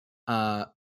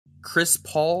 Chris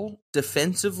Paul,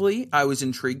 defensively, I was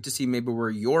intrigued to see maybe where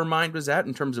your mind was at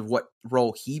in terms of what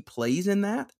role he plays in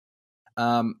that.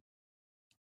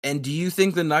 And do you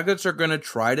think the Nuggets are going to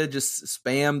try to just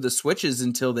spam the switches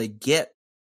until they get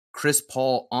Chris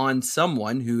Paul on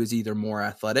someone who is either more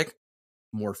athletic,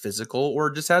 more physical,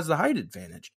 or just has the height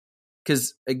advantage.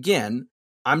 Because again,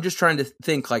 I'm just trying to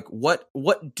think like what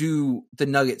do the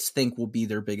Nuggets think will be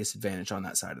their biggest advantage on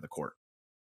that side of the court?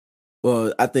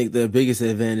 Well, I think the biggest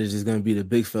advantage is going to be the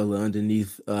big fella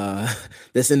underneath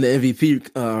that's in the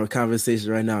MVP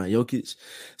conversation right now, Jokic.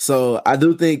 So I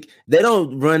do think they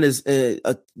don't run as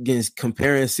against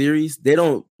comparing series. They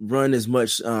don't run as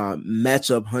much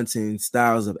matchup hunting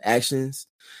styles of actions.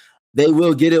 They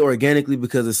will get it organically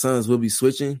because the Suns will be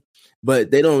switching,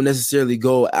 but they don't necessarily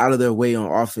go out of their way on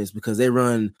offense because they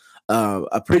run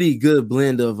a pretty good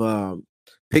blend of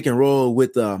pick and roll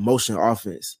with motion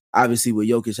offense. Obviously, with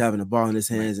Jokic having the ball in his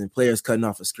hands and players cutting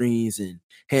off of screens and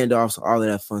handoffs, all of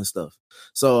that fun stuff.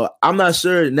 So I'm not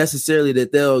sure necessarily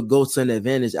that they'll go to an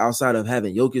advantage outside of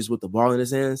having Jokic with the ball in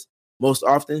his hands most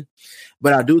often.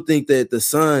 But I do think that the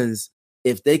Suns,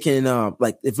 if they can,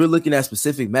 if we're looking at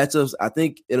specific matchups, I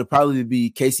think it'll probably be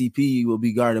KCP will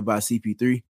be guarded by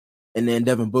CP3. And then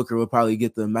Devin Booker will probably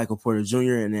get the Michael Porter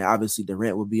Jr. And then obviously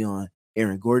Durant will be on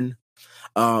Aaron Gordon.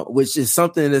 Which is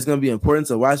something that's going to be important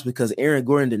to watch because Aaron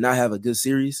Gordon did not have a good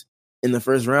series in the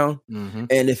first round. Mm-hmm.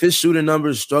 And if his shooting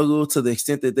numbers struggle to the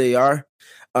extent that they are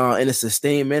in a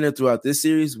sustained manner throughout this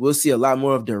series, we'll see a lot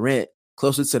more of Durant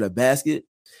closer to the basket,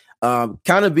 kind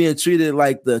of being treated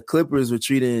like the Clippers were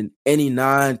treating any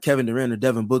non-Kevin Durant or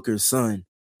Devin Booker's son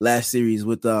last series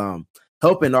with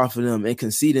helping off of them and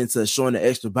conceding to showing the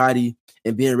extra body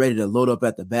and being ready to load up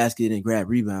at the basket and grab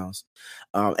rebounds.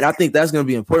 And I think that's going to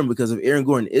be important because if Aaron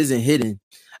Gordon isn't hitting,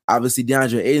 obviously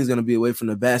DeAndre Ayton's going to be away from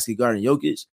the basket guarding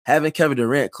Jokic. Having Kevin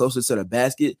Durant closer to the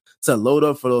basket to load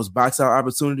up for those box-out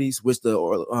opportunities, which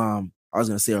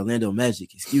Orlando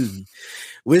Magic,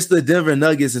 which the Denver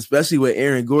Nuggets, especially with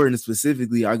Aaron Gordon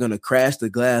specifically, are going to crash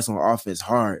the glass on offense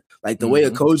hard. Like the way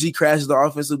Okogie crashes the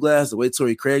offensive glass, the way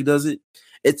Torrey Craig does it,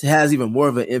 it has even more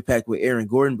of an impact with Aaron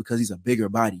Gordon because he's a bigger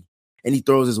body and he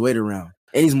throws his weight around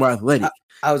and he's more athletic.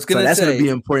 I was going to say that's going to be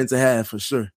important to have for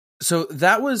sure. So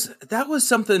that was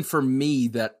something for me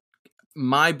that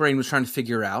my brain was trying to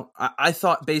figure out. I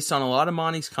thought based on a lot of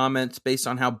Monty's comments, based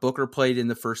on how Booker played in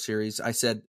the first series, I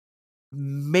said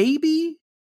maybe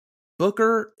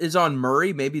Booker is on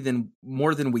Murray, maybe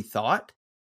more than we thought.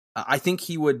 I think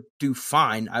he would do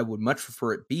fine. I would much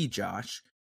prefer it be Josh,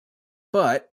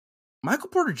 but Michael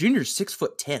Porter Jr. is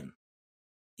 6'10".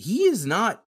 He is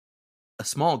not a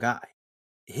small guy.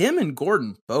 Him and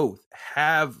Gordon both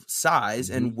have size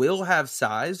and will have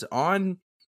size on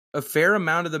a fair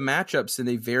amount of the matchups in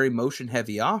a very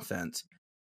motion-heavy offense.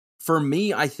 For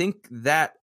me, I think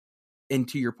that, and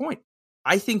to your point,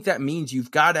 I think that means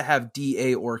you've got to have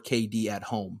DA or KD at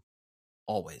home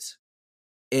always.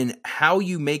 And how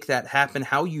you make that happen,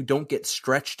 how you don't get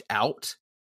stretched out,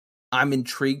 I'm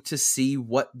intrigued to see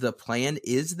what the plan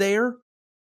is there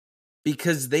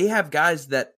because they have guys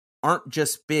that aren't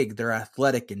just big, they're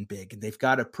athletic and big, and they've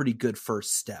got a pretty good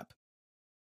first step.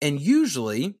 And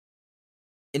usually,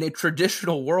 in a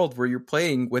traditional world where you're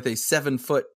playing with a 7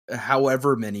 foot,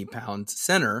 however many pounds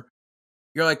center,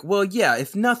 you're like, well, yeah,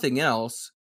 if nothing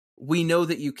else, we know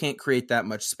that you can't create that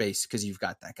much space because you've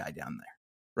got that guy down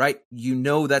there, right? You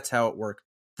know that's how it works.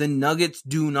 The Nuggets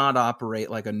do not operate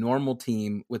like a normal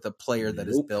team with a player that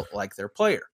is built like their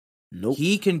player.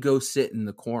 He can go sit in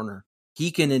the corner. He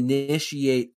can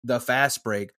initiate the fast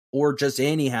break or just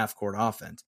any half-court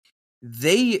offense.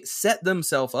 They set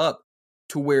themselves up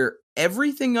to where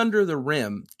everything under the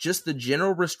rim, just the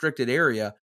general restricted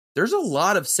area, there's a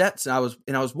lot of sets. And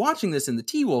I was watching this in the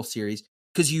T-Wolf series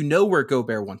because you know where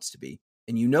Gobert wants to be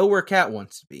and you know where Cat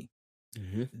wants to be.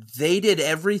 Mm-hmm. They did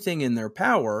everything in their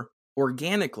power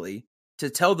organically to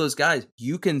tell those guys,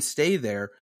 you can stay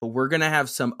there, but we're going to have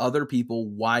some other people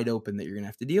wide open that you're going to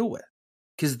have to deal with.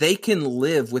 Because they can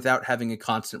live without having a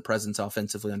constant presence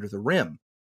offensively under the rim.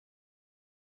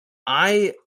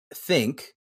 I think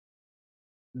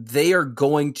they are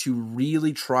going to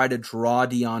really try to draw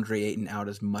DeAndre Ayton out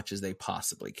as much as they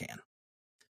possibly can.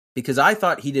 Because I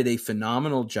thought he did a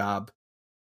phenomenal job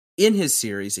in his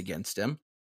series against him.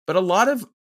 But a lot of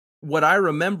what I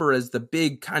remember as the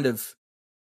big kind of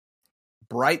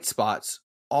bright spots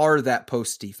are that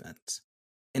post defense.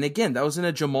 And again, that was in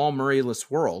a Jamal Murray-less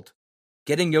world.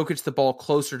 Getting Jokic the ball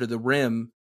closer to the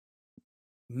rim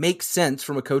makes sense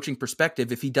from a coaching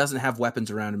perspective if he doesn't have weapons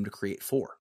around him to create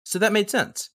for. So that made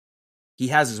sense. He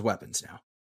has his weapons now.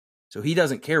 So he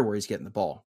doesn't care where he's getting the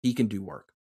ball. He can do work.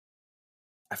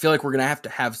 I feel like we're going to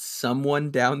have someone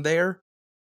down there,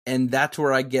 and that's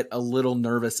where I get a little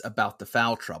nervous about the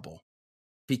foul trouble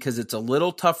because it's a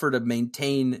little tougher to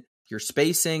maintain your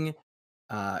spacing.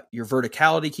 your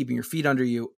verticality, keeping your feet under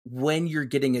you when you're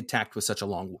getting attacked with such a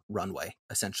long runway,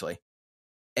 essentially.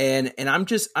 And I'm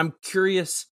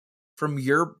curious from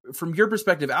your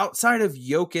perspective, outside of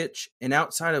Jokic and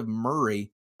outside of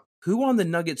Murray, who on the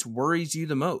Nuggets worries you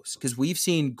the most? Because we've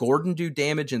seen Gordon do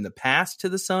damage in the past to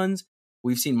the Suns.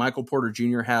 We've seen Michael Porter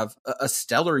Jr. have a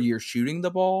stellar year shooting the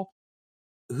ball.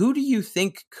 Who do you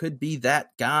think could be that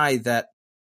guy that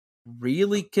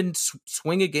really can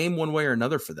swing a game one way or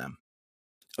another for them?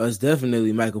 It's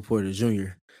definitely Michael Porter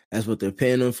Jr. That's what they're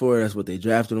paying him for. That's what they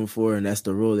drafted him for. And that's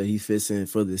the role that he fits in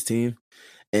for this team.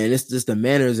 And it's just the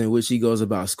manners in which he goes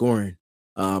about scoring,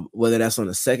 whether that's on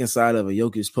the second side of a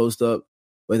Jokic post-up,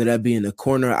 whether that be in the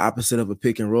corner opposite of a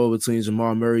pick and roll between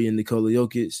Jamal Murray and Nikola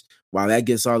Jokic. While that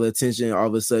gets all the attention, all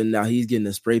of a sudden now he's getting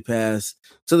a spray pass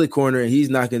to the corner and he's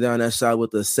knocking down that shot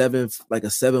with a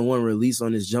 7-1 release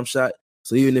on his jump shot.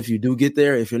 So even if you do get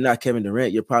there, if you're not Kevin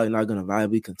Durant, you're probably not going to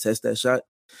viably contest that shot.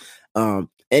 And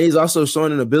he's also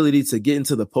showing an ability to get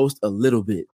into the post a little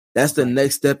bit. That's the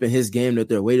next step in his game that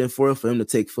they're waiting for him to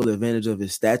take full advantage of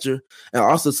his stature and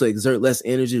also to exert less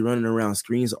energy running around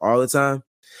screens all the time.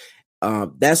 I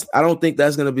don't think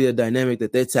that's going to be a dynamic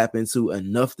that they tap into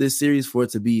enough this series for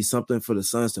it to be something for the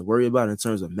Suns to worry about in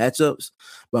terms of matchups.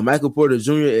 But Michael Porter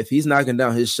Jr., if he's knocking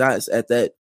down his shots at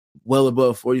that well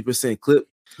above 40% clip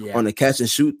on the catch and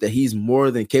shoot that he's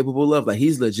more than capable of, like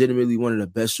he's legitimately one of the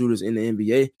best shooters in the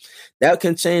NBA, that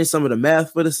can change some of the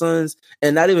math for the Suns.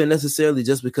 And not even necessarily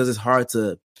just because it's hard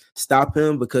to stop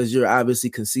him because you're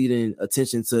obviously conceding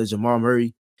attention to Jamal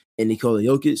Murray and Nikola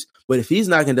Jokic. But if he's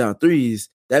knocking down threes,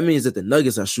 that means that the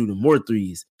Nuggets are shooting more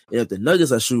threes. And if the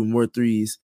Nuggets are shooting more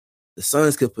threes, the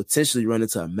Suns could potentially run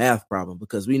into a math problem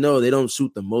because we know they don't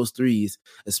shoot the most threes,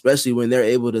 especially when they're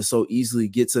able to so easily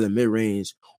get to the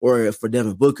mid-range or for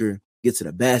Devin Booker, get to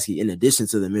the basket in addition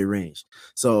to the mid-range.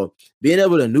 So being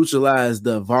able to neutralize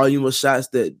the volume of shots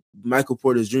that Michael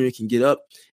Porter Jr. can get up,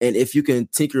 and if you can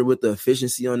tinker with the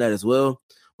efficiency on that as well,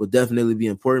 will definitely be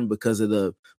important because of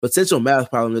the potential math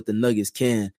problem that the Nuggets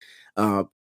can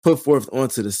put forth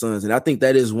onto the Suns. And I think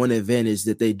that is one advantage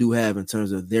that they do have in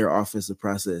terms of their offensive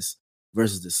process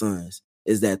versus the Suns,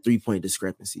 is that 3-point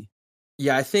discrepancy.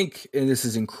 Yeah, I think, and this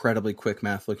is incredibly quick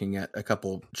math looking at a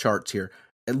couple charts here,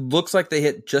 it looks like they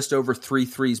hit just over 3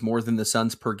 threes more than the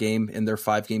Suns per game in their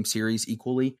 5-game series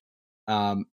equally.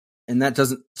 And that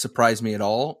doesn't surprise me at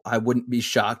all. I wouldn't be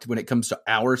shocked when it comes to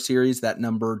our series, that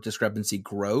number discrepancy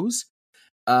grows.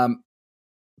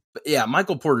 But yeah,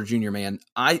 Michael Porter Jr., man,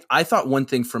 I thought one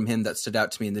thing from him that stood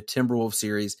out to me in the Timberwolves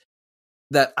series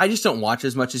that I just don't watch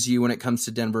as much as you when it comes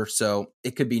to Denver, so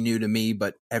it could be new to me,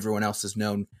 but everyone else has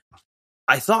known.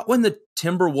 I thought when the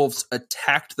Timberwolves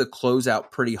attacked the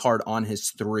closeout pretty hard on his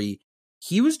three,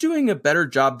 he was doing a better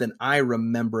job than I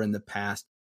remember in the past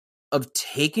of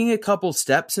taking a couple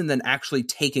steps and then actually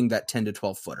taking that 10 to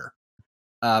 12 footer.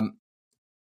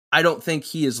 I don't think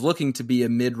he is looking to be a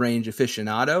mid-range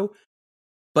aficionado,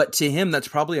 but to him, that's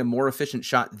probably a more efficient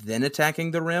shot than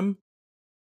attacking the rim.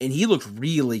 And he looked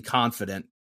really confident,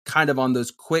 kind of on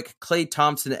those quick Klay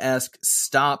Thompson-esque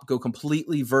stop, go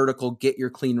completely vertical, get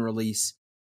your clean release,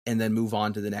 and then move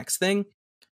on to the next thing.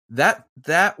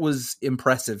 That was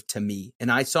impressive to me.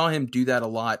 And I saw him do that a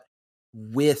lot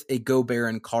with a Gobert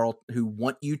and Karl who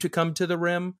want you to come to the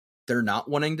rim. They're not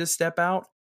wanting to step out.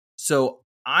 So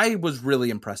I was really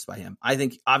impressed by him. I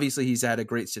think obviously he's had a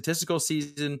great statistical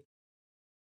season,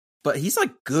 but he's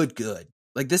like good.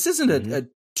 Like this isn't a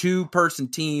two-person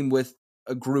team with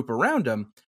a group around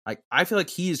him. Like I feel like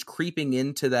he is creeping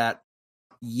into that.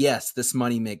 Yes, this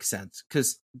money makes sense,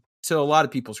 because to a lot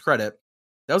of people's credit,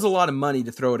 that was a lot of money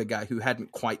to throw at a guy who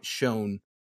hadn't quite shown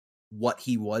what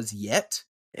he was yet.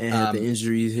 And had the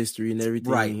injuries history and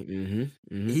everything. Right.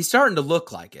 He's starting to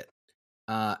look like it.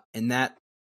 And that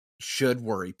should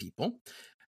worry people.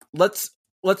 Let's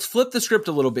flip the script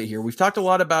a little bit here. We've talked a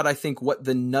lot about, I think, what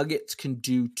the Nuggets can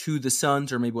do to the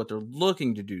Suns, or maybe what they're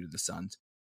looking to do to the Suns.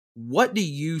 What do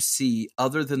you see,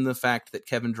 other than the fact that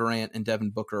Kevin Durant and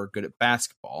Devin Booker are good at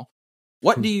basketball?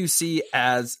 What do you see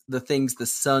as the things the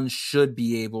Suns should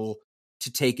be able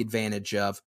to take advantage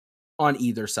of on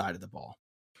either side of the ball?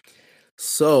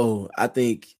 So I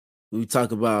think we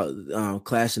talk about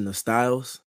clashing of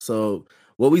styles. So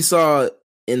what we saw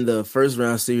in the first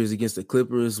round series against the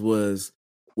Clippers was,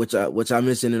 which I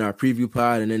mentioned in our preview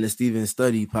pod and in the Steven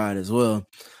Study pod as well,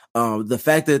 the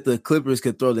fact that the Clippers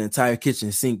could throw the entire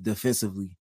kitchen sink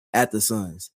defensively at the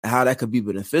Suns, and how that could be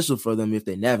beneficial for them if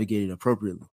they navigated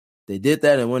appropriately. They did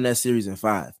that and won that series in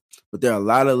 5. But there are a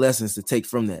lot of lessons to take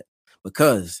from that,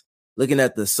 because looking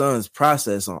at the Suns'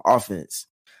 process on offense,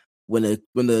 when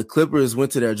the Clippers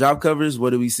went to their drop covers, what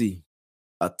do we see?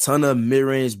 a ton of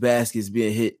mid-range baskets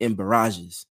being hit in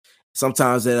barrages,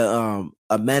 sometimes at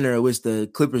a manner in which the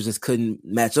Clippers just couldn't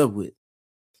match up with.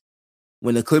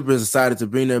 When the Clippers decided to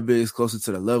bring their bigs closer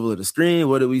to the level of the screen,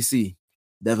 what did we see?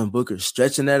 Devin Booker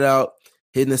stretching that out,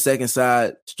 hitting the second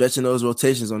side, stretching those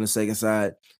rotations on the second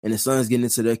side, and the Suns getting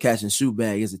into their catch and shoot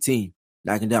bag as a team,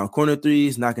 knocking down corner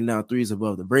threes, knocking down threes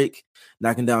above the break,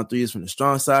 knocking down threes from the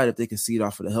strong side if they can see it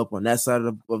off of the help on that side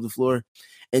of the floor,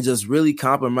 and just really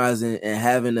compromising and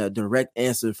having a direct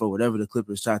answer for whatever the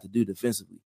Clippers tried to do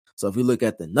defensively. So if we look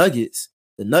at the Nuggets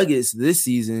this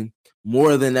season,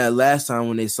 more than that last time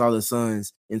when they saw the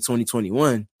Suns in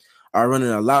 2021, are running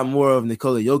a lot more of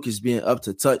Nikola Jokic being up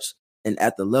to touch and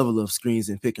at the level of screens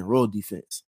and pick and roll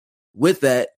defense. With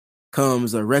that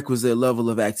comes a requisite level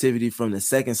of activity from the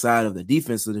second side of the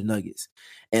defense of the Nuggets.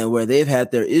 And where they've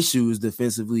had their issues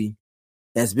defensively,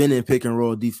 that's been in pick and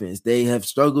roll defense. They have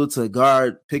struggled to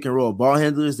guard pick and roll ball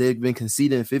handlers. They've been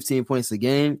conceding 15 points a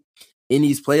game in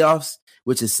these playoffs,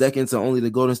 which is second to only the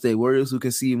Golden State Warriors, who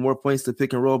concede more points to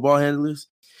pick and roll ball handlers.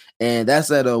 And that's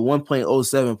at a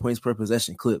 1.07 points per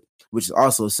possession clip, which is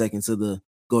also second to the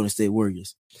Golden State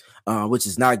Warriors, which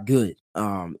is not good.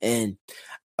 And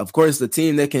of course, the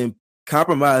team that can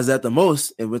compromise that the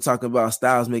most, and we're talking about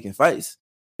styles making fights,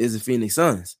 is the Phoenix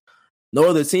Suns. No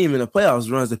other team in the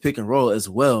playoffs runs the pick and roll as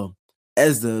well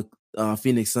as the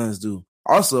Phoenix Suns do.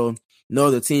 Also, no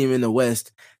other team in the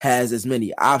West has as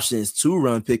many options to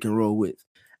run pick and roll with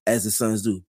as the Suns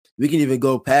do. We can even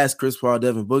go past Chris Paul,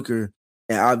 Devin Booker,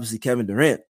 and obviously Kevin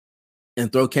Durant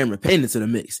and throw Cameron Payne into the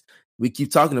mix. We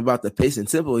keep talking about the pace and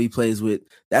tempo he plays with.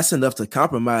 That's enough to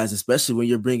compromise, especially when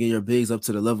you're bringing your bigs up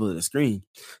to the level of the screen.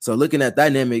 So looking at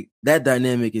that dynamic,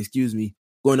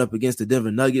 going up against the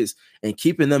Denver Nuggets and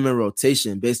keeping them in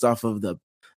rotation based off of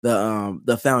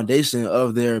the foundation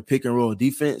of their pick and roll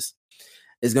defense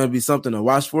is going to be something to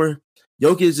watch for.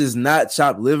 Jokic is not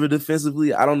chopped liver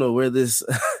defensively. I don't know where this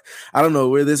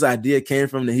idea came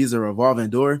from that he's a revolving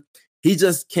door. He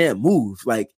just can't move.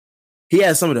 Like, he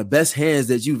has some of the best hands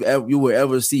that you will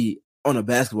ever see on a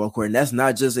basketball court, and that's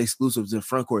not just exclusive to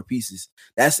front court pieces.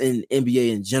 That's in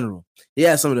NBA in general. He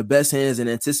has some of the best hands and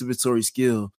anticipatory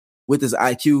skill with his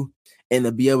IQ and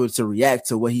to be able to react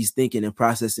to what he's thinking and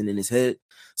processing in his head.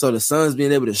 So the Suns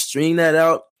being able to string that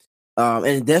out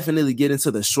and definitely get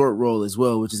into the short roll as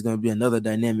well, which is going to be another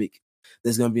dynamic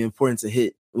that's going to be important to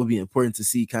hit, will be important to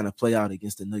see kind of play out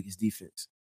against the Nuggets defense.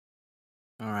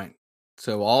 All right.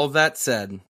 So all of that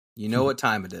said, you know what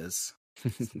time it is.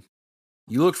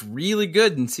 You looked really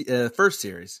good in the first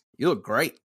series. You look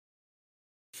great.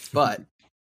 But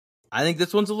I think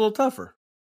this one's a little tougher.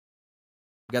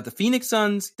 We got the Phoenix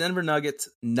Suns, Denver Nuggets.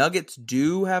 Nuggets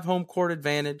do have home court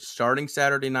advantage starting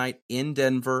Saturday night in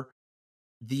Denver.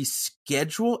 The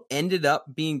schedule ended up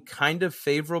being kind of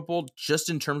favorable just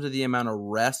in terms of the amount of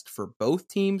rest for both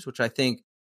teams, which I think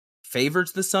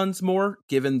favors the Suns more,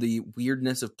 given the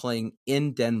weirdness of playing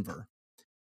in Denver.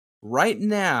 Right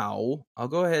now, I'll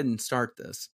go ahead and start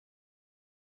this.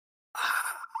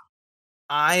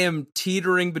 I am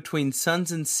teetering between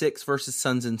Suns in 6 versus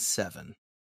Suns in 7.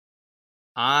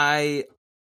 I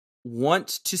want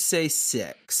to say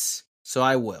 6, so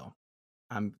I will.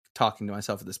 I'm talking to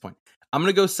myself at this point. I'm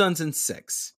going to go Suns in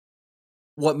 6.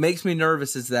 What makes me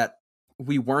nervous is that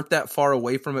we weren't that far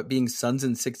away from it being Suns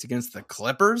in 6 against the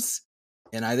Clippers,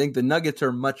 and I think the Nuggets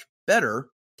are much better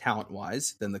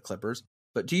talent-wise than the Clippers.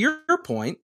 But to your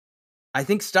point, I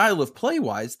think style of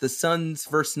play-wise, the Suns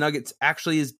versus Nuggets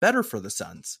actually is better for the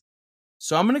Suns.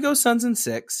 So I'm going to go Suns in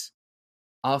 6.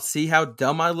 I'll see how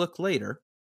dumb I look later.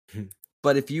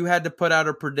 But if you had to put out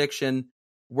a prediction,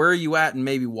 where are you at and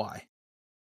maybe why?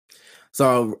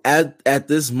 So at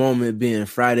this moment being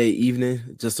Friday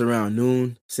evening, just around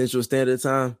noon Central Standard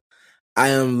Time, I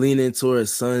am leaning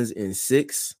towards Suns in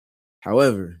 6.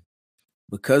 However,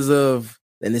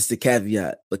 and it's the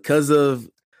caveat, because of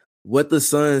what the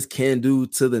Suns can do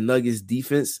to the Nuggets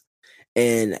defense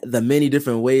and the many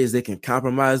different ways they can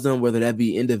compromise them, whether that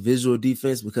be individual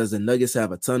defense, because the Nuggets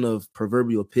have a ton of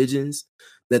proverbial pigeons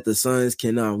that the Suns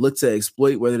can look to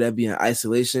exploit, whether that be in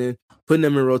isolation, putting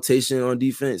them in rotation on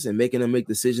defense and making them make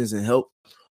decisions and help,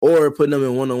 or putting them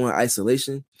in one-on-one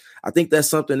isolation. I think that's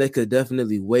something that could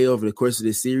definitely weigh over the course of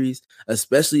this series,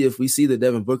 especially if we see the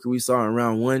Devin Booker we saw in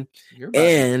round 1.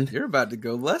 You're about to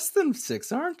go less than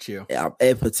 6, aren't you?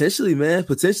 And potentially,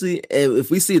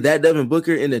 if we see that Devin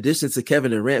Booker in addition to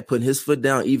Kevin Durant putting his foot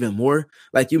down even more,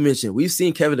 like you mentioned, we've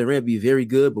seen Kevin Durant be very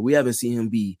good, but we haven't seen him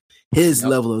be his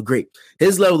level of great.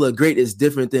 His level of great is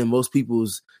different than most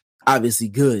people's obviously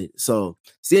good. So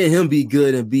seeing him be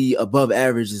good and be above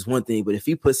average is one thing, but if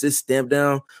he puts his stamp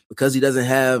down because he doesn't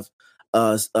have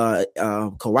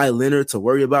Kawhi Leonard to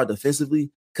worry about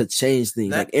defensively could change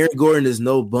things. Like Aaron Gordon is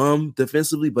no bum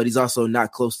defensively, but he's also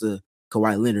not close to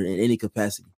Kawhi Leonard in any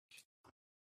capacity.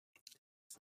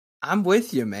 I'm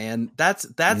with you, man. That's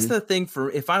the thing for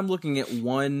if I'm looking at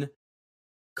one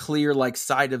clear like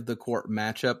side of the court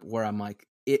matchup where I'm like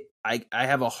I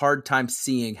have a hard time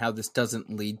seeing how this doesn't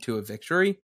lead to a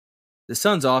victory. The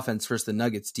Suns offense versus the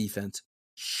Nuggets defense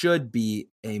should be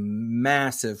a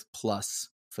massive plus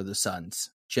for the Suns'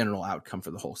 general outcome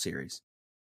for the whole series.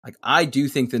 Like, I do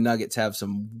think the Nuggets have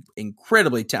some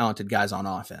incredibly talented guys on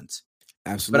offense.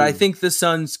 Absolutely. But I think the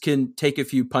Suns can take a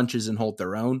few punches and hold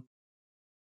their own.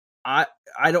 I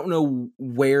don't know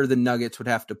where the Nuggets would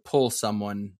have to pull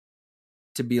someone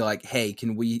to be like, hey,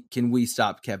 can we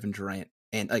stop Kevin Durant?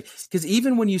 And like, because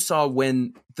even when you saw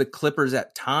when the Clippers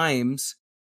at times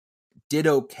did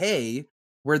okay,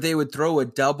 where they would throw a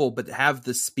double but have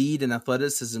the speed and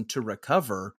athleticism to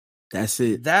recover. That's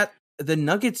it. That the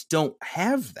Nuggets don't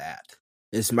have that.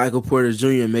 It's Michael Porter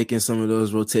Jr. making some of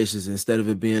those rotations instead of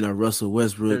it being a Russell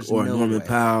Westbrook or Norman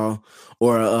Powell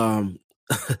or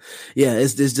yeah,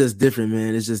 it's just different,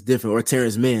 man. It's just different. Or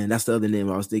Terrence Mann, that's the other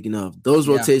name I was thinking of. Those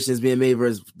rotations being made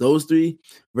versus those three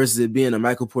versus it being a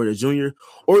Michael Porter Jr.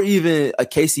 or even a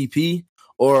KCP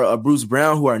or a Bruce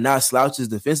Brown, who are not slouches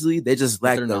defensively. They just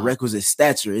lack the requisite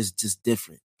stature. It's just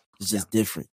different. It's just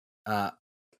different.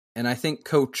 And I think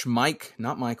Coach Mike,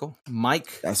 not Michael,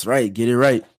 Mike. That's right. Get it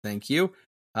right. Thank you.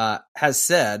 Has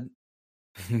said,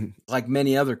 like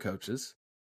many other coaches,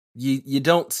 you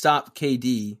don't stop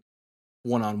KD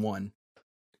one-on-one.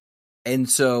 And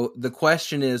so the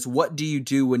question is, what do you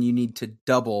do when you need to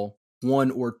double one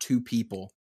or two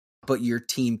people, but your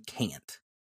team can't?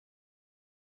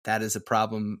 That is a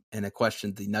problem and a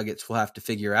question the Nuggets will have to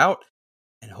figure out,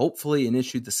 and hopefully an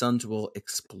issue the Suns will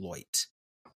exploit.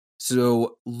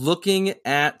 So looking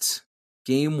at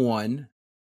game 1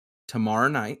 tomorrow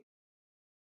night,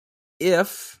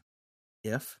 if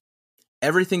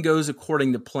everything goes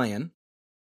according to plan,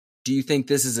 do you think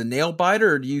this is a nail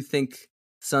biter, or do you think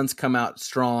Suns come out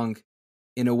strong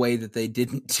in a way that they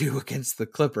didn't do against the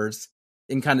Clippers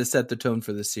and kind of set the tone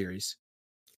for the series?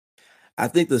 I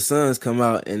think the Suns come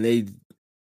out and they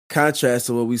contrast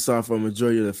to what we saw for a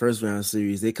majority of the first round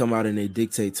series. They come out and they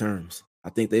dictate terms.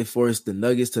 I think they forced the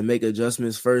Nuggets to make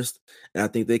adjustments first, and I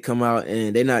think they come out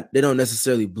and they don't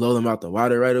necessarily blow them out the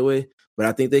water right away, but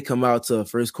I think they come out to a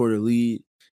first quarter lead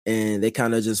and they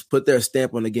kind of just put their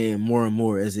stamp on the game more and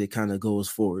more as it kind of goes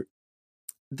forward.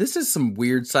 This is some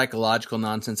weird psychological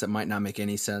nonsense that might not make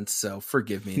any sense, so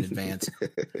forgive me in advance.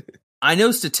 I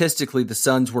know statistically the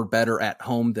Suns were better at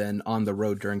home than on the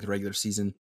road during the regular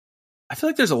season. I feel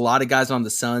like there's a lot of guys on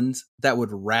the Suns that would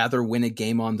rather win a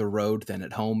game on the road than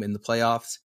at home in the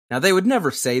playoffs. Now, they would never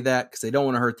say that because they don't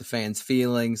want to hurt the fans'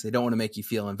 feelings. They don't want to make you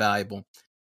feel invaluable.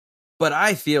 But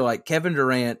I feel like Kevin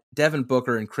Durant, Devin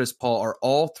Booker, and Chris Paul are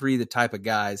all three the type of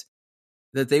guys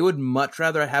that they would much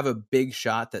rather have a big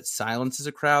shot that silences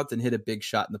a crowd than hit a big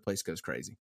shot and the place goes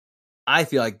crazy. I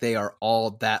feel like they are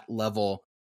all that level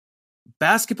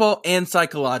basketball and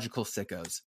psychological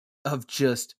sickos of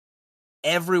just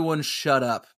everyone shut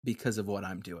up because of what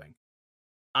I'm doing.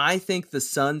 I think the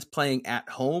Suns playing at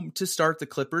home to start the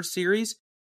Clippers series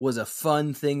was a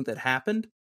fun thing that happened,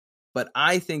 but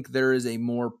I think there is a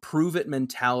more prove-it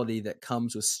mentality that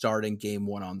comes with starting game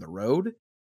 1 on the road,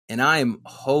 and I am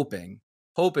hoping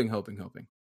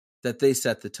that they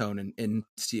set the tone and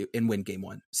win game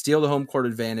 1. Steal the home court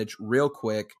advantage real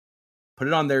quick, put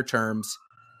it on their terms,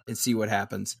 and see what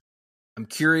happens. I'm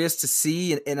curious to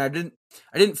see, and I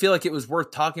didn't feel like it was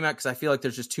worth talking about because I feel like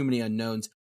there's just too many unknowns.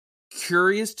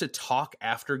 Curious to talk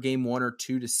after game 1 or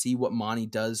 2 to see what Monty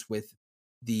does with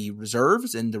the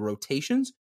reserves and the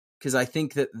rotations, because I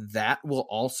think that will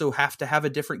also have to have a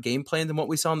different game plan than what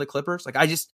we saw in the Clippers. Like I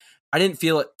didn't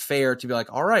feel it fair to be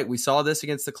like, all right, we saw this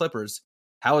against the Clippers.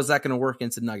 How is that going to work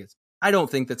against the Nuggets? I don't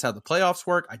think that's how the playoffs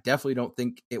work. I definitely don't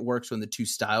think it works when the two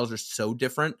styles are so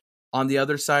different on the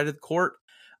other side of the court.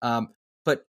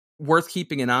 But worth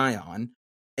keeping an eye on.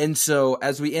 And so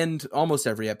as we end almost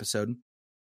every episode,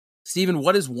 Stephen,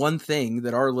 what is one thing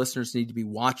that our listeners need to be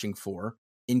watching for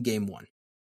in game 1?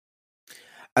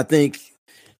 I think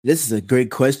this is a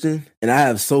great question, and I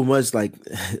have so much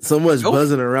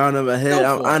buzzing around in my head.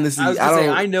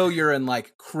 I know you're in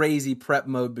like crazy prep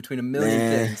mode between a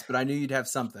million things, but I knew you'd have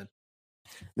something.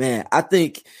 Man, I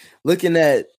think looking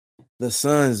at the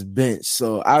Suns bench,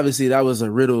 so obviously that was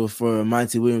a riddle for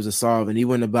Monty Williams to solve, and he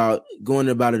went about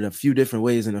it a few different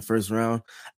ways in the first round.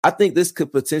 I think this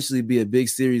could potentially be a big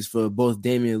series for both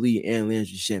Damian Lee and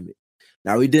Landry Shamet.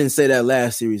 Now, we didn't say that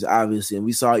last series, obviously, and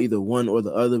we saw either one or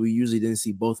the other. We usually didn't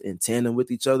see both in tandem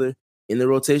with each other in the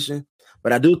rotation.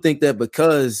 But I do think that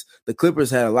because the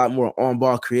Clippers had a lot more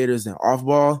on-ball creators than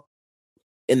off-ball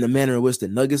in the manner in which the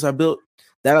Nuggets are built,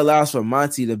 that allows for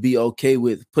Monty to be okay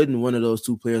with putting one of those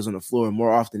two players on the floor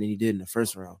more often than he did in the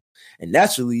first round. And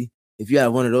naturally, if you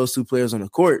have one of those two players on the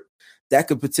court, that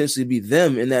could potentially be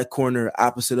them in that corner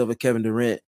opposite of a Kevin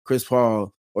Durant, Chris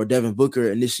Paul, or Devin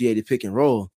Booker initiated pick and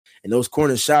roll. And those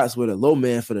corner shots where the low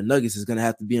man for the Nuggets is going to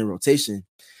have to be in rotation,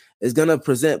 it's going to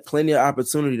present plenty of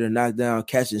opportunity to knock down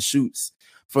catch and shoots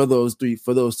for those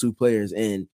two players.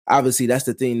 And obviously that's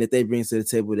the thing that they bring to the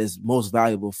table that's most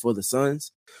valuable for the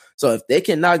Suns. So if they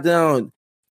can knock down,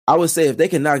 I would say if they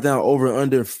can knock down over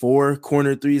under 4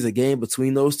 corner threes a game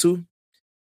between those two,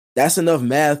 that's enough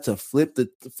math to flip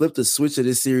the switch of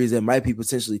this series that might be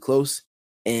potentially close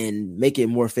and make it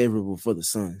more favorable for the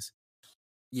Suns.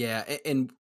 Yeah,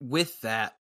 and with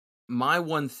that, my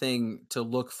one thing to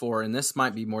look for, and this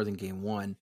might be more than game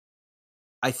one,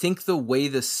 I think the way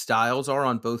the styles are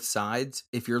on both sides,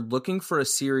 if you're looking for a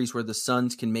series where the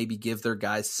Suns can maybe give their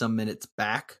guys some minutes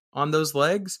back on those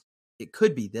legs, it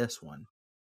could be this one.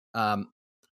 We're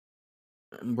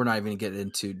not even going to get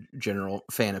into general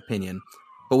fan opinion.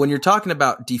 But when you're talking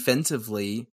about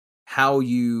defensively, how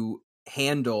you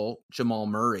handle Jamal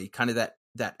Murray, kind of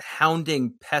that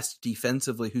hounding pest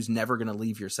defensively who's never going to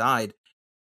leave your side,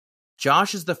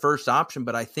 Josh is the first option,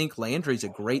 but I think Landry's a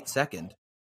great second.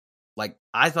 Like,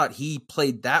 I thought he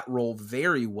played that role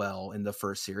very well in the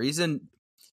first series. And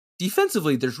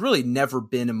defensively, there's really never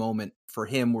been a moment for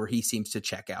him where he seems to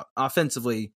check out.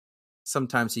 Offensively,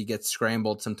 sometimes he gets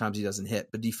scrambled, sometimes he doesn't hit.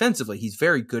 But defensively, he's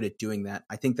very good at doing that.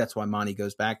 I think that's why Monty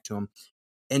goes back to him.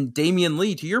 And Damian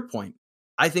Lee, to your point,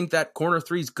 I think that corner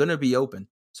three is going to be open.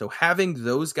 So having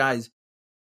those guys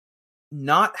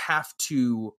not have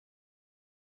to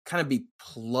kind of be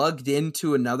plugged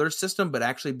into another system, but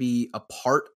actually be a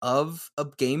part of a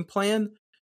game plan,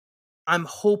 I'm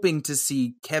hoping to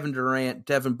see Kevin Durant,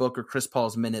 Devin Booker, Chris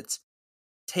Paul's minutes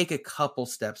take a couple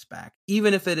steps back,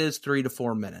 even if it is 3 to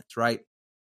 4 minutes, right?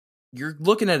 You're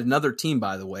looking at another team,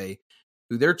 by the way,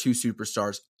 who their 2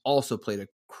 superstars also played a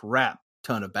crap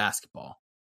ton of basketball,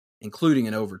 including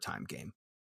an overtime game.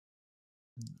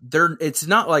 It's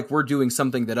not like we're doing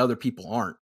something that other people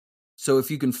aren't. So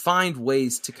if you can find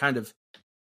ways to kind of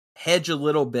hedge a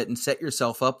little bit and set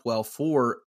yourself up well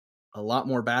for a lot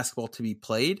more basketball to be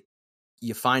played,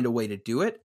 you find a way to do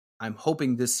it. I'm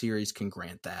hoping this series can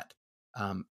grant that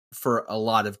for a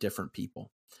lot of different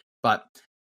people. But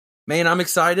man, I'm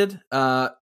excited.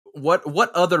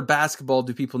 What other basketball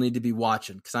do people need to be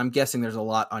watching? Because I'm guessing there's a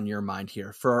lot on your mind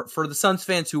here. For the Suns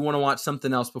fans who want to watch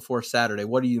something else before Saturday,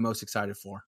 what are you most excited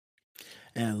for?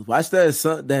 And watch that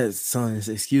Suns,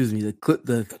 excuse me, the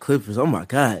Clippers. Oh my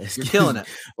God. You're killing it.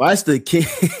 Watch the King.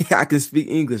 I can speak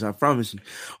English, I promise you.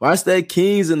 Watch that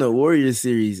Kings and the Warriors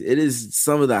series. It is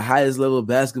some of the highest level of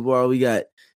basketball. We got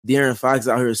De'Aaron Fox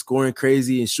out here scoring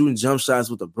crazy and shooting jump shots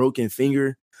with a broken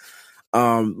finger.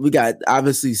 We got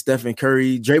obviously Stephen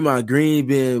Curry, Draymond Green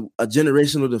being a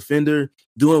generational defender,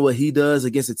 doing what he does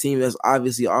against a team that's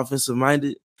obviously offensive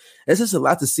minded. It's just a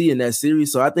lot to see in that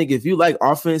series. So I think if you like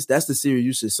offense, that's the series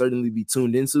you should certainly be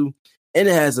tuned into. And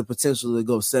it has the potential to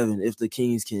go 7 if the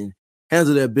Kings can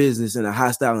handle their business in a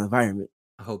hostile environment.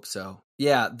 I hope so.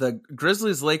 Yeah, the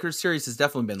Grizzlies-Lakers series has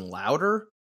definitely been louder.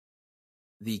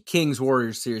 The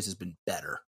Kings-Warriors series has been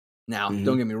better. Now,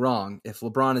 Don't get me wrong. If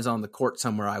LeBron is on the court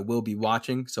somewhere, I will be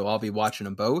watching. So I'll be watching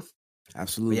them both.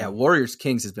 Absolutely. But yeah,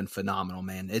 Warriors-Kings has been phenomenal,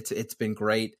 man. It's been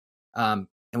great. And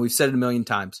we've said it a million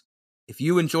times. If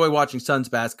you enjoy watching Suns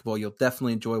basketball, you'll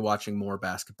definitely enjoy watching more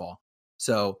basketball.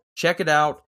 So check it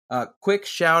out. Quick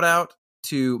shout out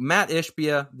to Matt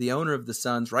Ishbia, the owner of the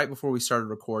Suns, right before we started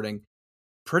recording.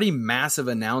 Pretty massive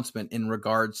announcement in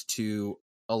regards to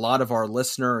a lot of our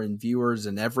listener and viewers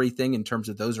and everything in terms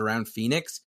of those around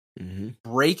Phoenix.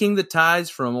 Breaking the ties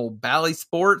from old Bally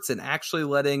Sports and actually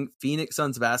letting Phoenix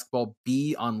Suns basketball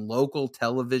be on local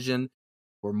television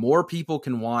where more people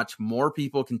can watch, more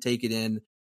people can take it in.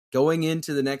 Going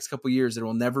into the next couple of years, there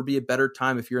will never be a better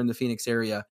time if you're in the Phoenix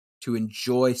area to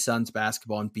enjoy Suns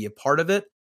basketball and be a part of it.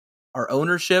 Our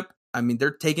ownership, I mean,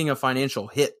 they're taking a financial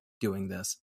hit doing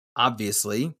this.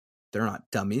 Obviously, they're not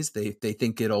dummies. They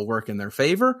think it'll work in their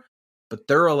favor, but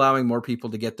they're allowing more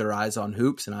people to get their eyes on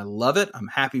hoops, and I love it. I'm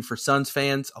happy for Suns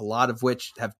fans, a lot of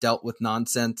which have dealt with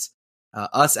nonsense.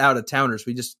 Us out-of-towners,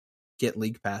 we just get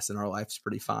League Pass, and our life's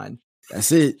pretty fine.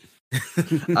 That's it.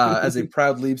 As a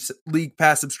proud League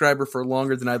Pass subscriber for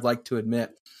longer than I'd like to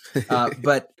admit.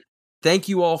 But Thank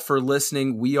you all for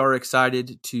listening. We are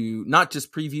excited to not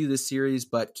just preview this series,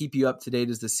 but keep you up to date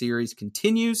as the series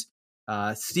continues.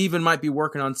 Steven might be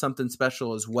working on something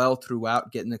special as well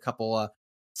throughout, getting a couple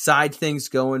side things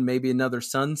going, maybe another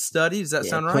Suns study. Does that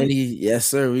sound right? Yes,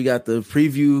 sir. We got the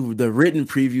written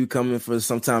preview coming for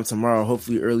sometime tomorrow,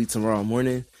 hopefully early tomorrow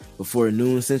morning before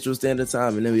noon Central Standard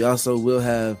Time. And then we also will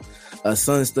have a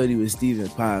Sun study with Stephen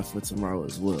Pye for tomorrow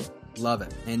as well. Love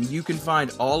it. And you can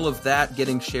find all of that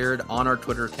getting shared on our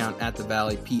Twitter account at The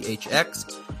Valley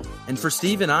PHX. And for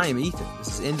Steven, I am Ethan.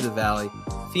 This is Into the Valley,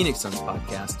 Phoenix Suns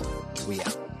podcast. We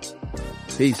out.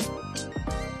 Peace.